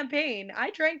real champagne.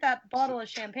 I drank that bottle of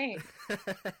champagne.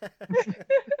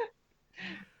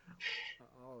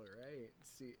 All right.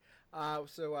 See,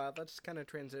 let's kind of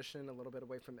transition a little bit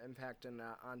away from Impact and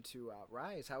onto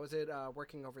Rise. How is it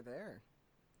working over there?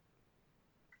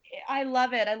 I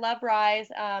love it. I love Rise.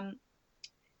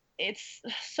 It's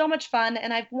so much fun,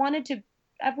 and I've wanted to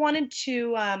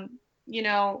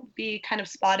be kind of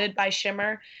spotted by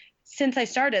Shimmer since I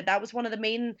started. That was one of the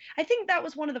main, I think that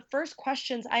was one of the first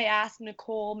questions I asked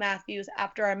Nicole Matthews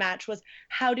after our match was,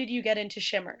 how did you get into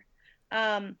Shimmer?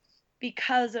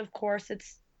 Because of course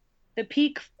it's the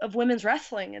peak of women's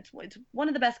wrestling. It's one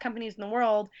of the best companies in the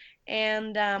world,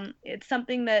 and it's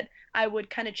something that I would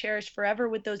kind of cherish forever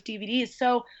with those DVDs.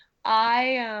 So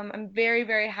I'm very,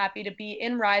 very happy to be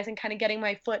in Rise and kind of getting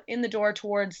my foot in the door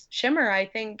towards Shimmer. I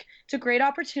think it's a great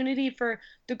opportunity for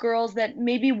the girls that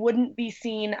maybe wouldn't be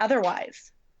seen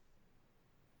otherwise.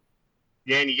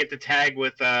 Yeah, and you get to tag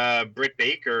with Britt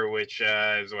Baker, which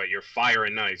is what, you're Fire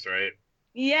and Nice, right?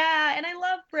 Yeah, and I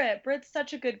love Britt. Britt's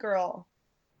such a good girl.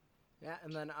 Yeah,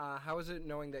 and then how is it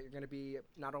knowing that you're going to be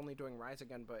not only doing Rise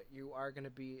again, but you are going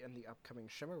to be in the upcoming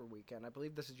Shimmer weekend? I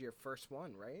believe this is your first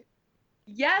one, right?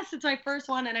 Yes, it's my first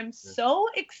one, and I'm so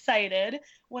excited.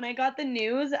 When I got the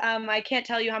news, I can't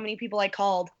tell you how many people I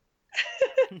called.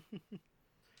 Well,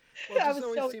 it just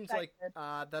always seems excited.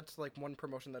 Like that's like one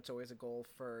promotion that's always a goal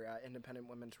for independent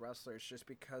women's wrestlers, just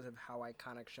because of how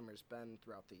iconic Shimmer's been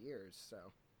throughout the years. So.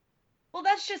 Well,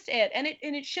 that's just it, and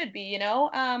it should be,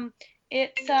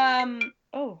 It's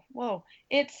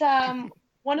it's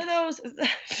one of those.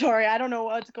 Sorry, I don't know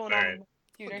what's going on with the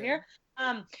computer here.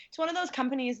 It's one of those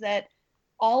companies that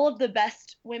all of the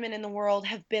best women in the world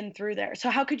have been through there. So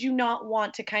how could you not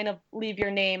want to kind of leave your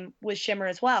name with Shimmer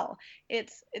as well?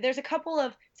 There's a couple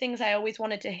of things I always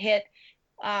wanted to hit.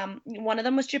 One of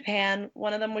them was Japan,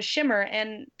 one of them was Shimmer,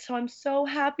 and so I'm so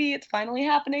happy it's finally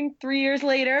happening 3 years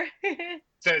later.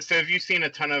 So have you seen a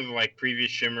ton of like previous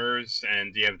Shimmers,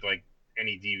 and do you have like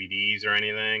any DVDs or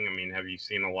anything? I mean, have you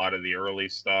seen a lot of the early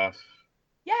stuff?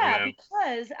 Yeah,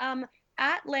 because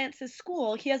at Lance's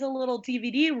school, he has a little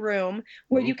DVD room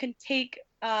where you can take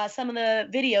some of the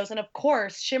videos, and of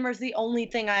course, Shimmer's the only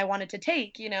thing I wanted to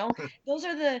take. Those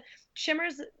are the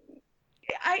Shimmers.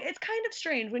 It's kind of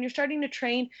strange when you're starting to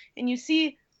train and you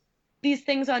see these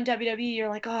things on WWE, you're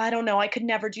like, oh, I don't know, I could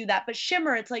never do that. But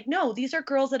Shimmer, it's like, no, these are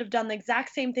girls that have done the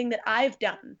exact same thing that I've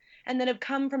done and that have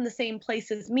come from the same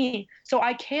place as me. So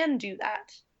I can do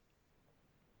that.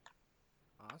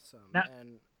 Awesome.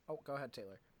 Go ahead,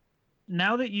 Taylor.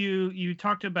 Now that you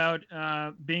talked about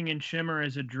being in Shimmer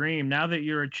as a dream, now that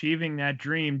you're achieving that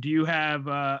dream, do you have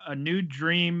a new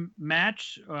dream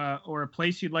match or a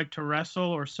place you'd like to wrestle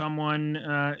or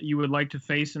someone you would like to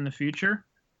face in the future?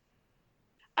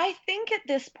 I think at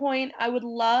this point, I would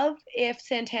love if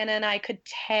Santana and I could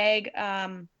tag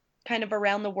kind of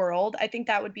around the world. I think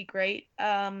that would be great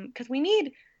because we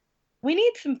need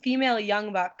some female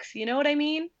Young Bucks. You know what I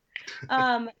mean?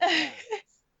 And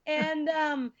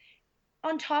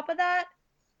on top of that,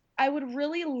 I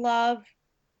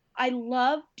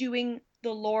love doing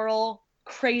the Laurel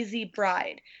Crazy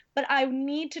Bride, but I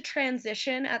need to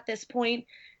transition at this point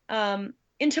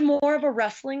into more of a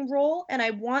wrestling role, and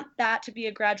I want that to be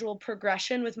a gradual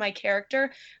progression with my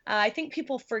character. I think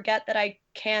people forget that I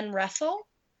can wrestle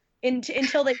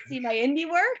until they see my indie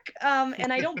work,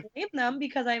 and I don't blame them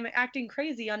because I'm acting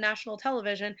crazy on national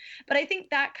television, but I think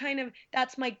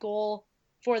that's my goal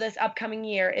for this upcoming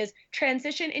year is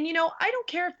transition. And, I don't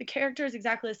care if the character is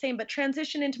exactly the same, but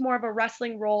transition into more of a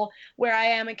wrestling role where I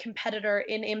am a competitor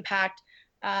in Impact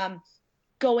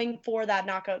going for that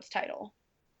Knockouts title.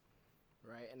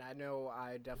 Right, and I know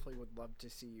I definitely would love to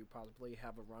see you probably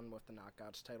have a run with the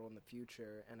Knockouts title in the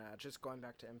future. And just going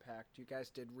back to Impact, you guys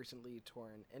did recently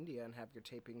tour in India and have your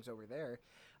tapings over there.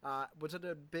 Was it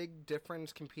a big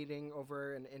difference competing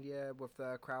over in India with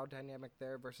the crowd dynamic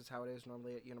there versus how it is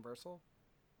normally at Universal?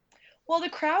 Well, the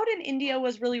crowd in India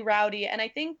was really rowdy, and I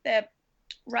think that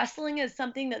wrestling is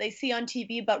something that they see on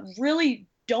TV but really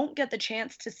don't get the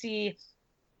chance to see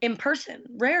in person,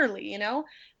 rarely,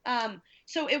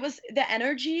 So the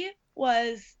energy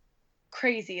was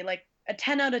crazy, like a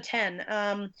 10 out of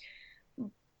 10.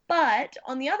 But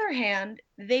on the other hand,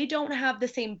 they don't have the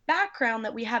same background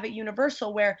that we have at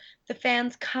Universal, where the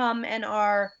fans come and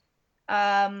are,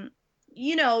 um,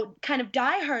 kind of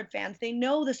diehard fans. They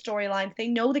know the storylines, they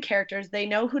know the characters, they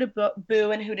know who to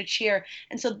boo and who to cheer.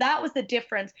 And so that was the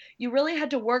difference. You really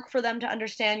had to work for them to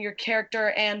understand your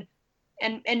character and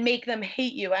make them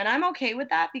hate you. And I'm okay with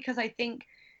that because I think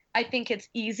it's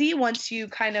easy once you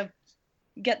kind of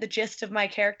get the gist of my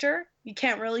character. You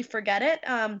can't really forget it.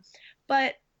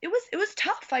 But it was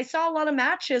tough. I saw a lot of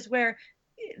matches where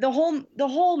the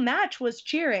whole match was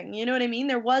cheering. You know what I mean?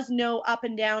 There was no up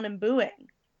and down and booing.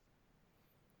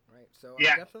 Right. So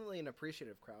Yeah. definitely an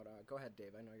appreciative crowd. Go ahead,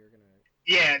 Dave. I know you're gonna.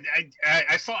 Yeah,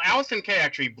 I saw Allison Kay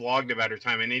actually blogged about her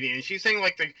time in India, and she's saying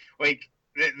like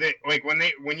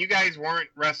when you guys weren't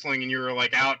wrestling and you were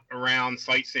like out around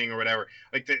sightseeing or whatever,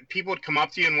 like people would come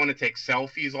up to you and want to take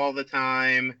selfies all the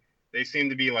time. They seemed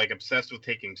to be like obsessed with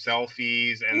taking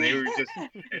selfies, and they were just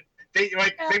they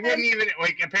wouldn't even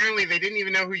like, apparently they didn't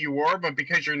even know who you were, but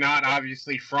because you're not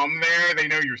obviously from there, they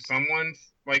know you're someone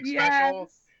like special.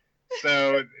 Yes.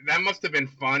 So that must have been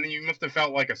fun. You must have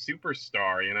felt like a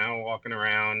superstar, walking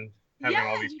around having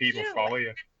all these people follow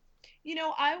you.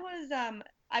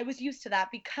 I was used to that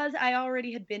because I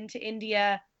already had been to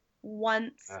India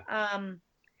once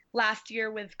last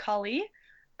year with Kali.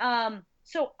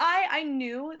 So I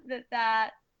knew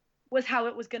that was how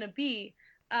it was going to be.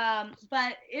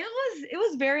 But it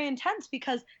was very intense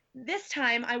because this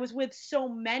time I was with so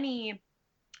many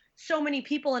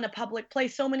people in a public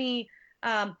place, so many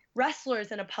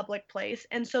wrestlers in a public place,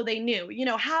 and so they knew,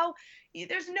 how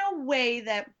there's no way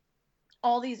that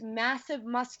all these massive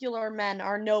muscular men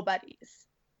are nobodies.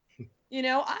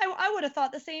 I would have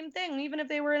thought the same thing even if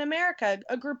they were in America,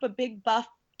 a group of big buff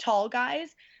tall guys.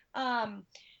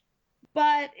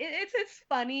 But it's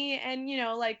funny, and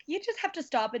like, you just have to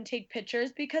stop and take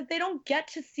pictures because they don't get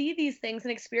to see these things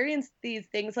and experience these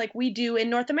things like we do in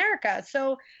North America.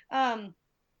 So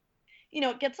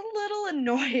it gets a little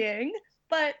annoying,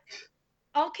 but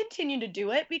I'll continue to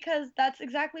do it because that's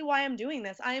exactly why I'm doing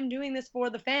this. I am doing this for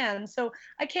the fans. So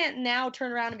I can't now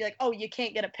turn around and be like, oh, you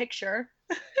can't get a picture.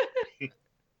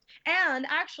 And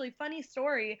actually, funny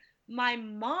story, my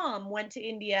mom went to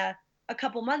India a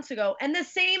couple months ago and the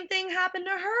same thing happened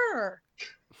to her.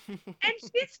 And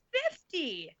she's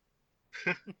 50.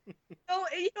 So,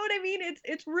 you know what I mean?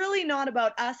 It's really not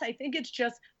about us. I think it's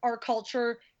just our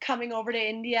culture coming over to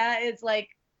India is like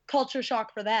culture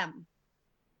shock for them.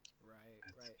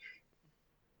 Right.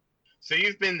 So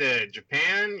you've been to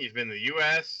Japan, you've been to the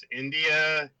U.S.,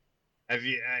 India. Do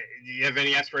you have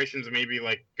any aspirations of maybe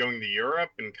like going to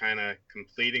Europe and kind of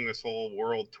completing this whole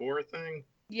world tour thing?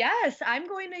 Yes, I'm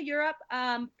going to Europe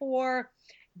for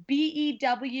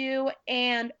BEW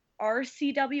and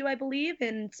RCW, I believe,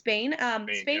 in Spain.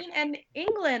 Spain and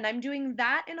England. I'm doing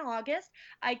that in August.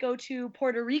 I go to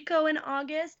Puerto Rico in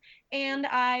August, and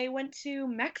I went to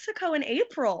Mexico in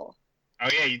April. Oh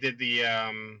yeah, you did the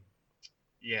I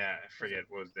forget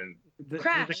what was the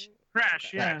Crash.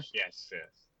 Crash, yeah. Crash, yes.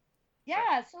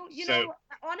 Yeah, so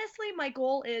honestly, my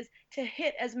goal is to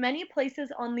hit as many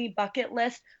places on the bucket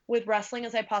list with wrestling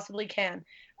as I possibly can.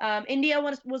 India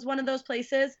was one of those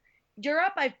places.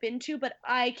 Europe I've been to, but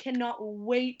I cannot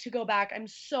wait to go back. I'm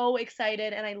so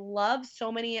excited, and I love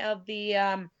so many of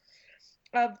the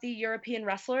European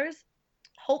wrestlers.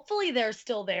 Hopefully they're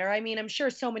still there. I mean, I'm sure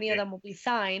so many of them will be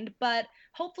signed, but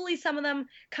hopefully some of them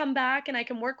come back and I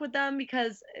can work with them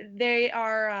because they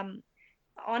are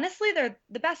honestly, they're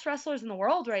the best wrestlers in the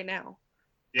world right now.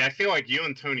 Yeah, I feel like you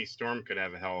and Toni Storm could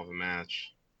have a hell of a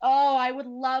match. Oh, I would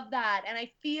love that. And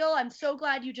I'm so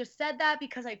glad you just said that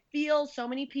because I feel so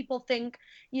many people think,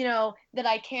 that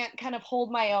I can't kind of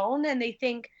hold my own, and they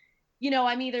think,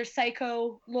 I'm either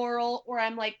Psycho Laurel or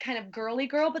I'm like kind of girly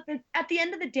girl. But at the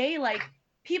end of the day, like,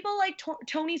 people like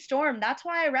Toni Storm, that's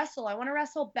why I wrestle. I want to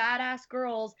wrestle badass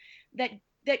girls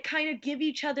that kind of give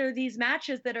each other these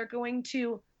matches that are going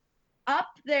to up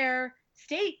their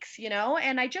stakes,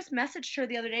 and I just messaged her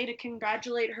the other day to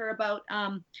congratulate her about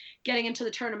getting into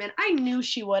the tournament. I knew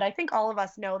she would. I think all of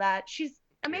us know that. She's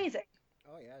amazing.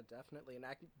 Oh yeah, definitely. And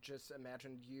I can just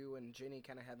imagine you and Ginny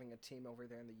kind of having a team over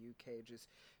there in the UK, just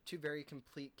two very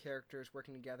complete characters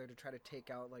working together to try to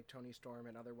take out like Toni Storm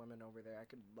and other women over there. I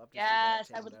could love to see that.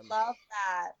 Yes, I would love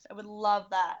that. I would love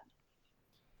that.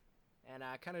 And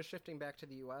kind of shifting back to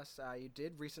the U.S., you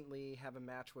did recently have a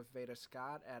match with Veda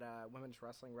Scott at Women's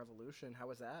Wrestling Revolution. How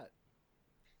was that?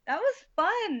 That was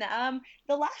fun.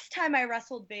 The last time I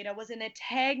wrestled Veda was in a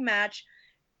tag match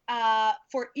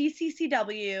for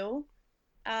ECCW,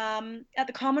 at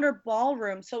the Commodore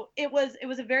Ballroom. So it was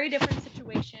a very different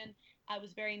situation. I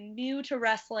was very new to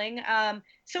wrestling.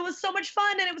 So it was so much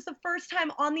fun, and it was the first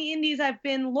time on the indies I've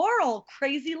been Laurel,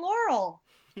 crazy Laurel.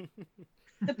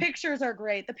 The pictures are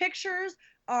great. The pictures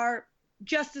are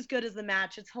just as good as the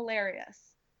match. It's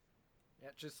hilarious. Yeah,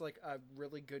 just like a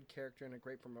really good character and a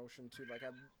great promotion too. Like I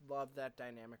love that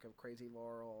dynamic of Crazy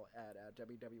Laurel at a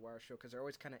WWR show because they're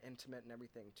always kind of intimate and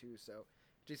everything too. So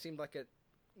it just seemed like a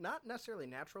not necessarily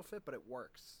natural fit, but it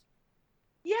works.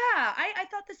 Yeah, I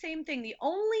thought the same thing. The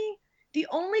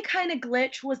only kind of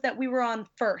glitch was that we were on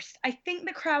first. I think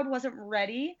the crowd wasn't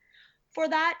ready for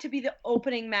that to be the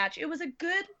opening match. It was a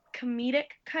good comedic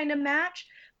kind of match,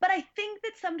 but I think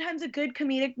that sometimes a good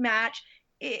comedic match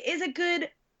is a good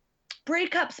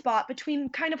breakup spot between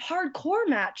kind of hardcore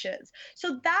matches.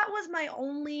 So that was my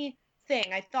only thing.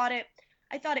 I thought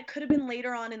it could have been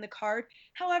later on in the card.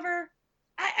 However,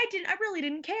 I really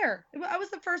didn't care. I was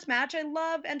the first match. I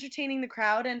love entertaining the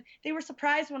crowd, and they were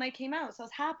surprised when I came out, so I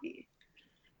was happy.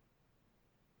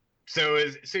 So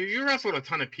you wrestled a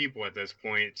ton of people at this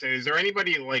point. So is there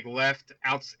anybody like left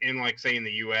out in like say in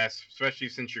the U.S., especially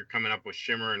since you're coming up with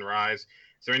Shimmer and Rise?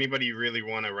 Is there anybody you really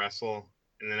want to wrestle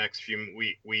in the next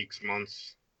few weeks,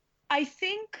 months? I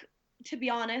think, to be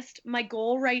honest, my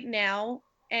goal right now,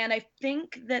 and I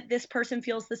think that this person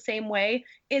feels the same way,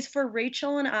 is for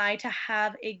Rachel and I to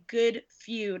have a good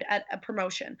feud at a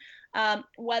promotion.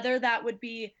 Whether that would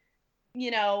be,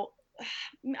 you know,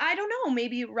 I don't know,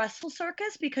 maybe Wrestle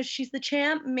Circus because she's the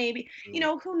champ, maybe,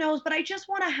 who knows, but I just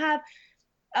want to have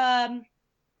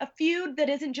a feud that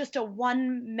isn't just a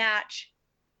one match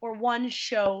or one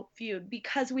show feud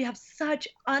because we have such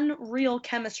unreal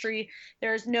chemistry.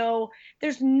 There's no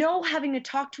having to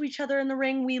talk to each other in the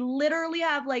ring. We literally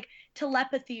have like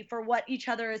telepathy for what each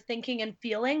other is thinking and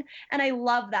feeling, and I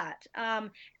love that.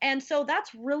 And so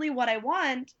that's really what I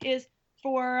want is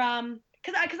for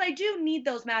because I do need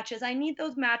those matches. I need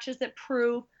those matches that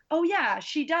prove, oh yeah,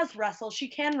 she does wrestle. She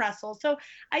can wrestle. So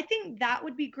I think that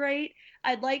would be great.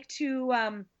 I'd like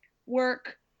to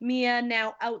work Mia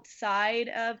now outside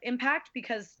of Impact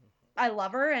because I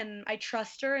love her and I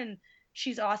trust her and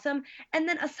she's awesome. And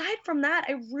then aside from that,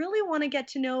 I really want to get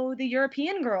to know the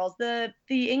European girls, the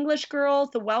English girls,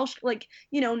 the Welsh, like,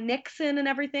 Nixon and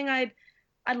everything. I'd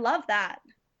love that.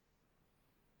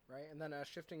 Right, and then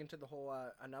shifting into the whole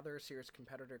another serious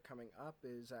competitor coming up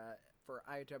is for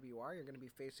IWR. You're going to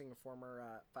be facing a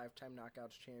former 5-time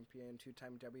Knockouts champion,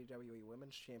 2-time WWE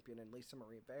Women's Champion, and Lisa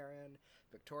Marie Varon,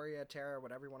 Victoria, Tara,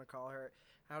 whatever you want to call her.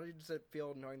 How does it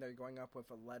feel knowing that you're going up with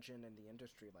a legend in the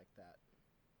industry like that?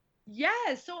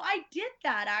 Yeah, so I did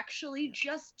that actually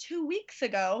just 2 weeks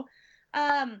ago,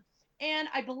 and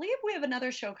I believe we have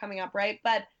another show coming up, right?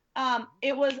 But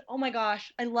it was, oh my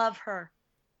gosh, I love her.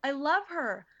 I love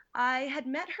her. I had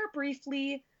met her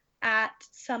briefly at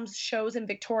some shows in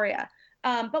Victoria,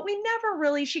 but we never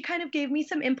really, she kind of gave me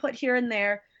some input here and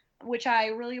there, which I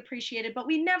really appreciated, but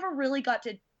we never really got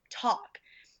to talk.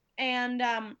 And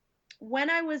when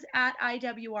I was at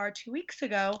IWR 2 weeks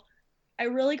ago, I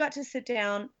really got to sit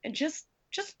down and just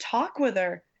talk with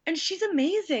her. And she's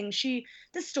amazing.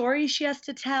 The stories she has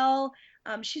to tell,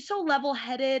 she's so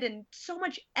level-headed and so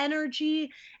much energy,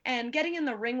 and getting in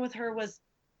the ring with her was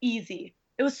easy.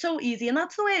 It was so easy, and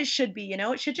that's the way it should be,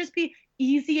 It should just be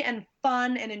easy and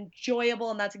fun and enjoyable,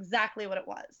 and that's exactly what it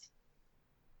was.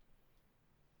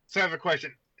 So I have a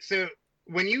question. So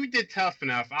when you did Tough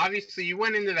Enough, obviously you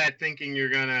went into that thinking you're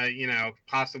gonna,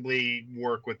 possibly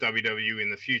work with WWE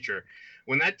in the future.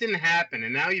 When that didn't happen,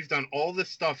 and now you've done all this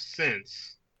stuff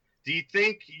since, do you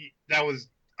think that was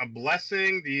a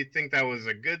blessing? Do you think that was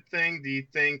a good thing? Do you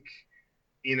think,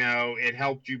 it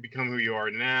helped you become who you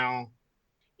are now?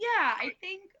 Yeah, I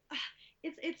think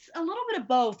it's a little bit of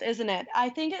both, isn't it? I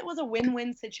think it was a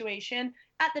win-win situation.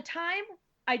 At the time,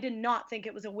 I did not think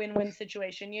it was a win-win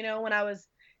situation. When I was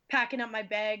packing up my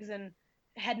bags and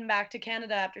heading back to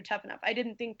Canada after Tough Enough, I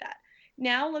didn't think that.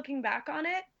 Now looking back on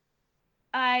it,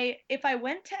 if I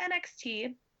went to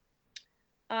NXT,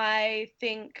 I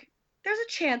think there's a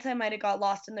chance I might have got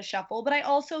lost in the shuffle, but I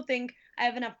also think I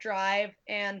have enough drive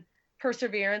and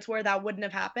perseverance where that wouldn't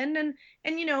have happened, and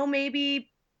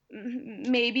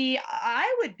maybe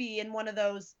I would be in one of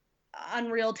those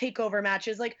Unreal Takeover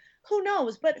matches. Like, who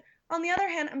knows? But on the other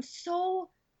hand, I'm so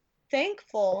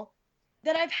thankful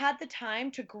that I've had the time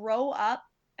to grow up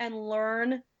and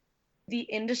learn the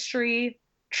industry,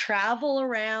 travel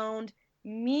around,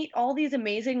 meet all these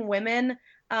amazing women,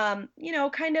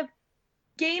 kind of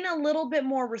gain a little bit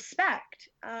more respect.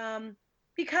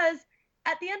 Because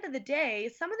at the end of the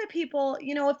day, some of the people,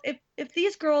 if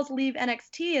these girls leave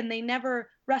NXT and they never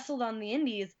wrestled on the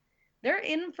indies, they're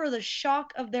in for the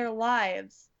shock of their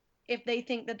lives if they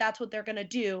think that that's what they're going to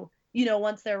do, you know,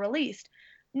 once they're released.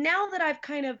 Now that I've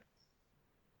kind of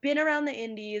been around the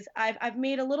indies, I've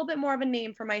made a little bit more of a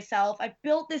name for myself. I've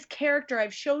built this character.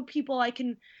 I've showed people I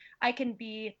can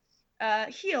be a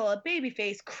heel, a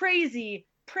babyface, crazy,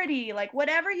 pretty, like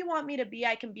whatever you want me to be,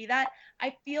 I can be that.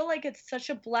 I feel like it's such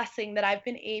a blessing that I've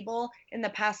been able in the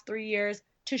past 3 years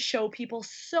to show people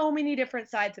so many different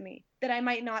sides of me that I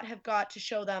might not have got to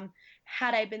show them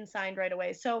had I been signed right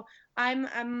away. So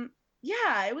I'm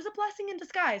yeah, it was a blessing in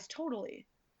disguise, totally.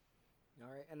 All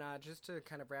right, and just to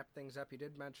kind of wrap things up, you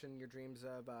did mention your dreams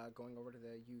of going over to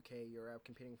the UK, Europe,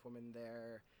 competing with women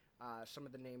there, some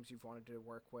of the names you've wanted to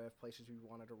work with, places you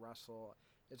wanted to wrestle.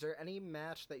 Is there any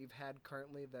match that you've had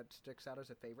currently that sticks out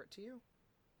as a favorite to you?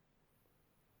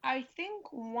 I think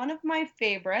one of my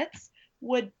favorites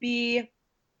would be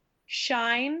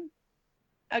Shine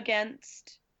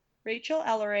against Rachel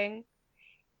Ellering,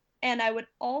 and I would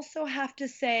also have to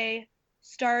say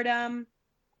Stardom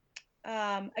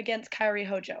against Kairi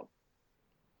Hojo.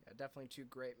 Yeah, definitely two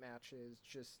great matches.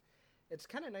 Just it's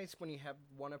kind of nice when you have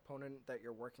one opponent that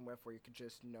you're working with where you could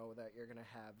just know that you're gonna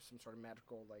have some sort of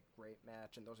magical like great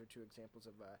match, and those are two examples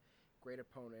of great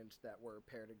opponents that were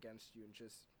paired against you and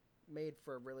just made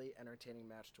for a really entertaining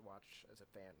match to watch as a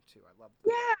fan too. I love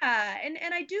that. Yeah,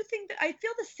 and I do think that I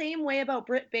feel the same way about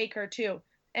Britt Baker too.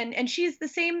 And she's the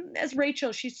same as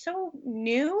Rachel. She's so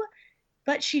new,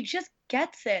 but she just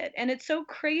gets it. And it's so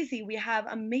crazy. We have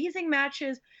amazing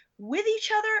matches with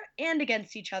each other and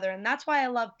against each other, and that's why I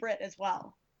love Britt as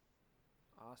well.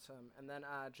 Awesome. And then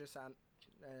just on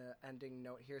ending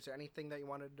note here, is there anything that you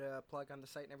wanted to plug on the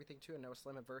site and everything too? I know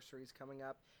Slammiversary is coming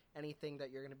up. Anything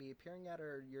that you're going to be appearing at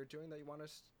or you're doing that you want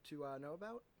us to know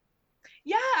about?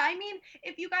 Yeah, I mean,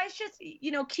 if you guys just,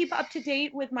 you know, keep up to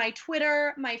date with my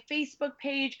Twitter, my Facebook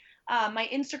page, my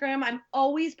Instagram, I'm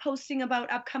always posting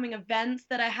about upcoming events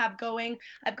that I have going.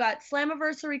 I've got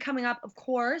Slammiversary coming up, of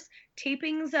course,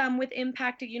 tapings with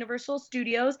Impact at Universal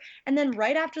Studios, and then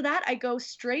right after that, I go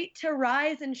straight to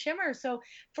Rise and Shimmer. So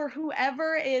for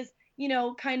whoever is, you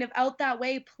know, kind of out that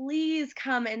way, please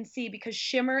come and see because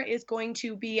Shimmer is going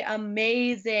to be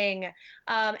amazing.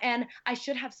 And I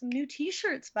should have some new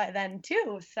T-shirts by then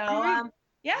too. So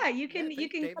yeah, you can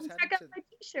Dave's come headed check out to- my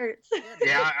T-shirts.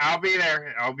 Yeah, I'll be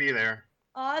there. I'll be there.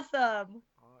 Awesome.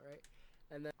 All right.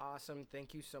 And then awesome.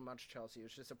 Thank you so much, Chelsea. It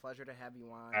was just a pleasure to have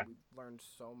you on. We learned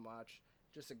so much.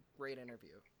 Just a great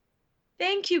interview.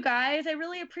 Thank you guys. I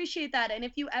really appreciate that. And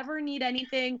if you ever need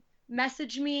anything,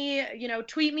 message me, you know,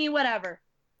 tweet me, whatever.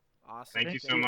 Awesome. Thank you so much.